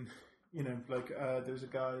something, there's a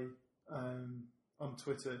guy on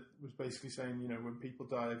Twitter was basically saying, when people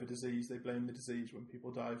die of a disease, they blame the disease. When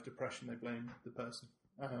people die of depression, they blame the person.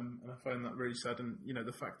 And I find that really sad. And,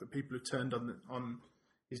 the fact that people have turned on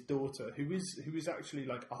his daughter, who is actually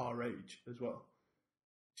like our age as well.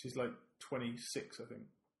 She's like 26, I think.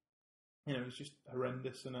 It's just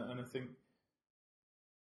horrendous, and I think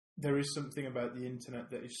there is something about the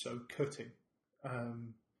internet that is so cutting,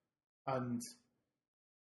 and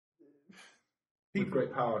with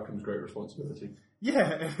great power comes great responsibility.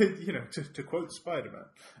 Yeah, to quote Spider-Man.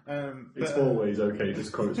 It's always okay to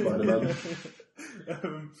quote Spider-Man.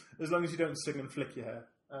 As long as you don't sing and flick your hair.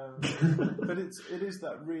 But it is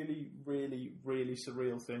that really, really, really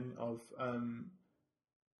surreal thing of...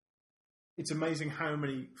 it's amazing how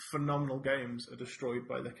many phenomenal games are destroyed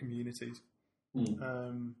by their communities.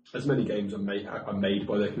 As many games are made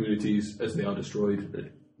by their communities as they are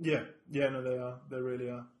destroyed. Yeah, no, they are. They really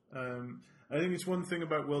are. I think it's one thing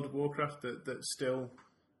about World of Warcraft that still...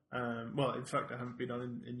 in fact, I haven't been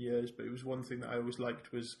on in years, but it was one thing that I always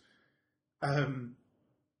liked was... I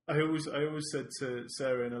always said to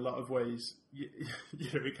Sarah in a lot of ways,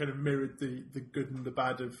 it kind of mirrored the good and the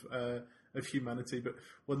bad of humanity, but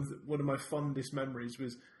one of my fondest memories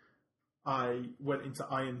was I went into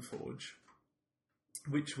Ironforge,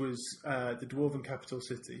 which was the Dwarven capital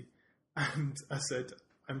city, and I said,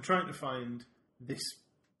 I'm trying to find this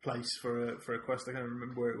place for a quest. I can't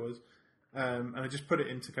remember where it was, and I just put it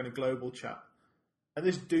into kind of global chat, And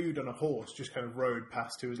this dude on a horse just kind of rode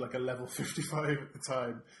past who was like a level 55 at the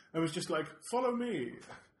time and was just like, follow me.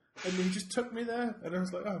 And he just took me there, and I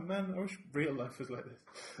was like, oh man, I wish real life was like this.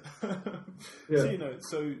 Yeah.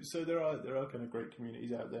 So there are kind of great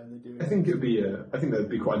communities out there, and they do. I think that'd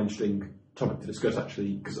be quite an interesting topic to discuss,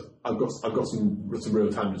 actually, because I've got some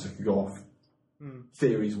real tangents I could go off.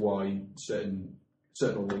 Theories why certain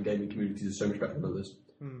online gaming communities are so much better than others.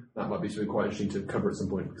 That might be something quite interesting to cover at some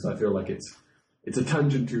point, because I feel like it's a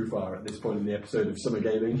tangent too far at this point in the episode of Summer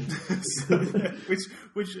Gaming.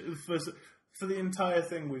 which for the entire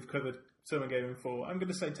thing we've covered Summer Gaming for, I'm going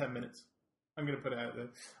to say 10 minutes. I'm going to put it out there.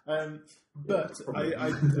 But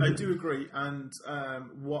I do agree, and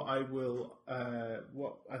what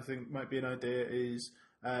I think might be an idea is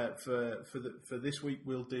for this week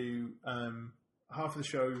we'll do half of the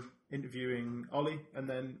show interviewing Ollie, and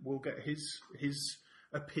then we'll get his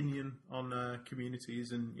opinion on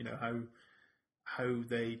communities and how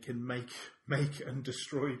they can make and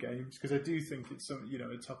destroy games, because I do think it's a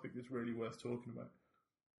topic that's really worth talking about.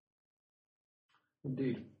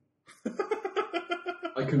 Indeed.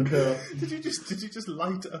 I concur. Did you just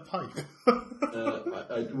light a pipe?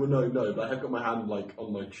 No, but I have got my hand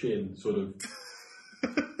on my chin, sort of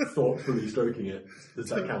thoughtfully stroking it. Does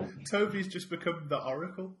that count? Toby's just become the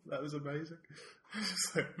Oracle. That was amazing.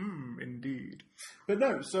 It's like, indeed. But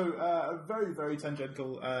no, so a very, very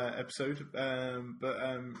tangential episode.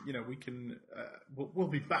 We can we'll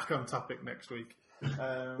be back on topic next week.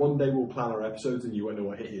 One day we'll plan our episodes and you won't know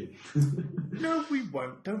what hit you. No, we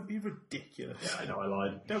won't. Don't be ridiculous. Yeah, I know, I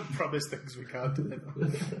lied. Don't promise things we can't deliver.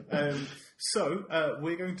 So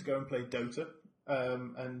we're going to go and play Dota.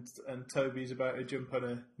 And Toby's about to jump on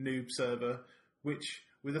a noob server, which,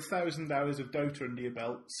 with 1,000 hours of Dota under your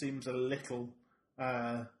belt, seems a little...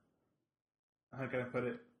 how can I put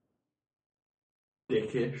it?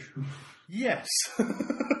 Dickish. Yes.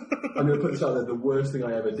 I'm going to put this out there. The worst thing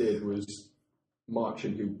I ever did was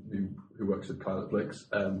Marchin, who works at Pilotflix.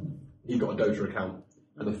 He got a Dota account,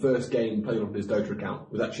 and the first game played on his Dota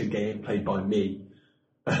account was actually a game played by me.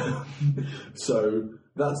 So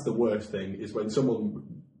that's the worst thing, is when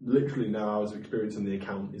someone literally no hours of experience on the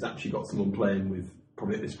account is actually got someone playing with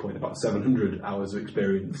probably at this point about 700 hours of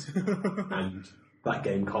experience, and that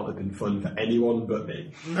game can't have been fun for anyone but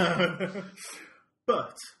me.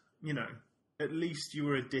 But, at least you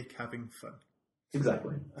were a dick having fun.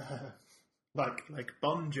 Exactly. Like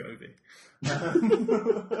Bon Jovi.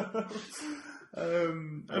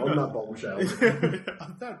 On that bombshell.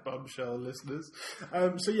 On that bombshell, listeners.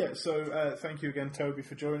 Thank you again, Toby,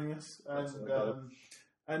 for joining us.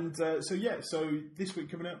 So this week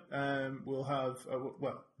coming up, we'll have,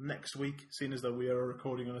 next week, seeing as though we are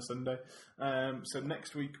recording on a Sunday. So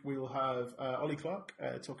next week we'll have Ollie Clark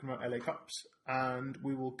talking about LA Cops, and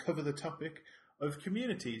we will cover the topic of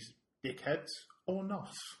communities, dickheads or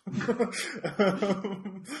not.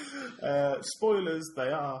 Spoilers, they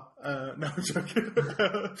are. No, I'm joking.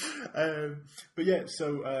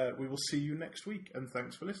 We will see you next week, and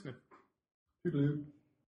thanks for listening. Toodaloo.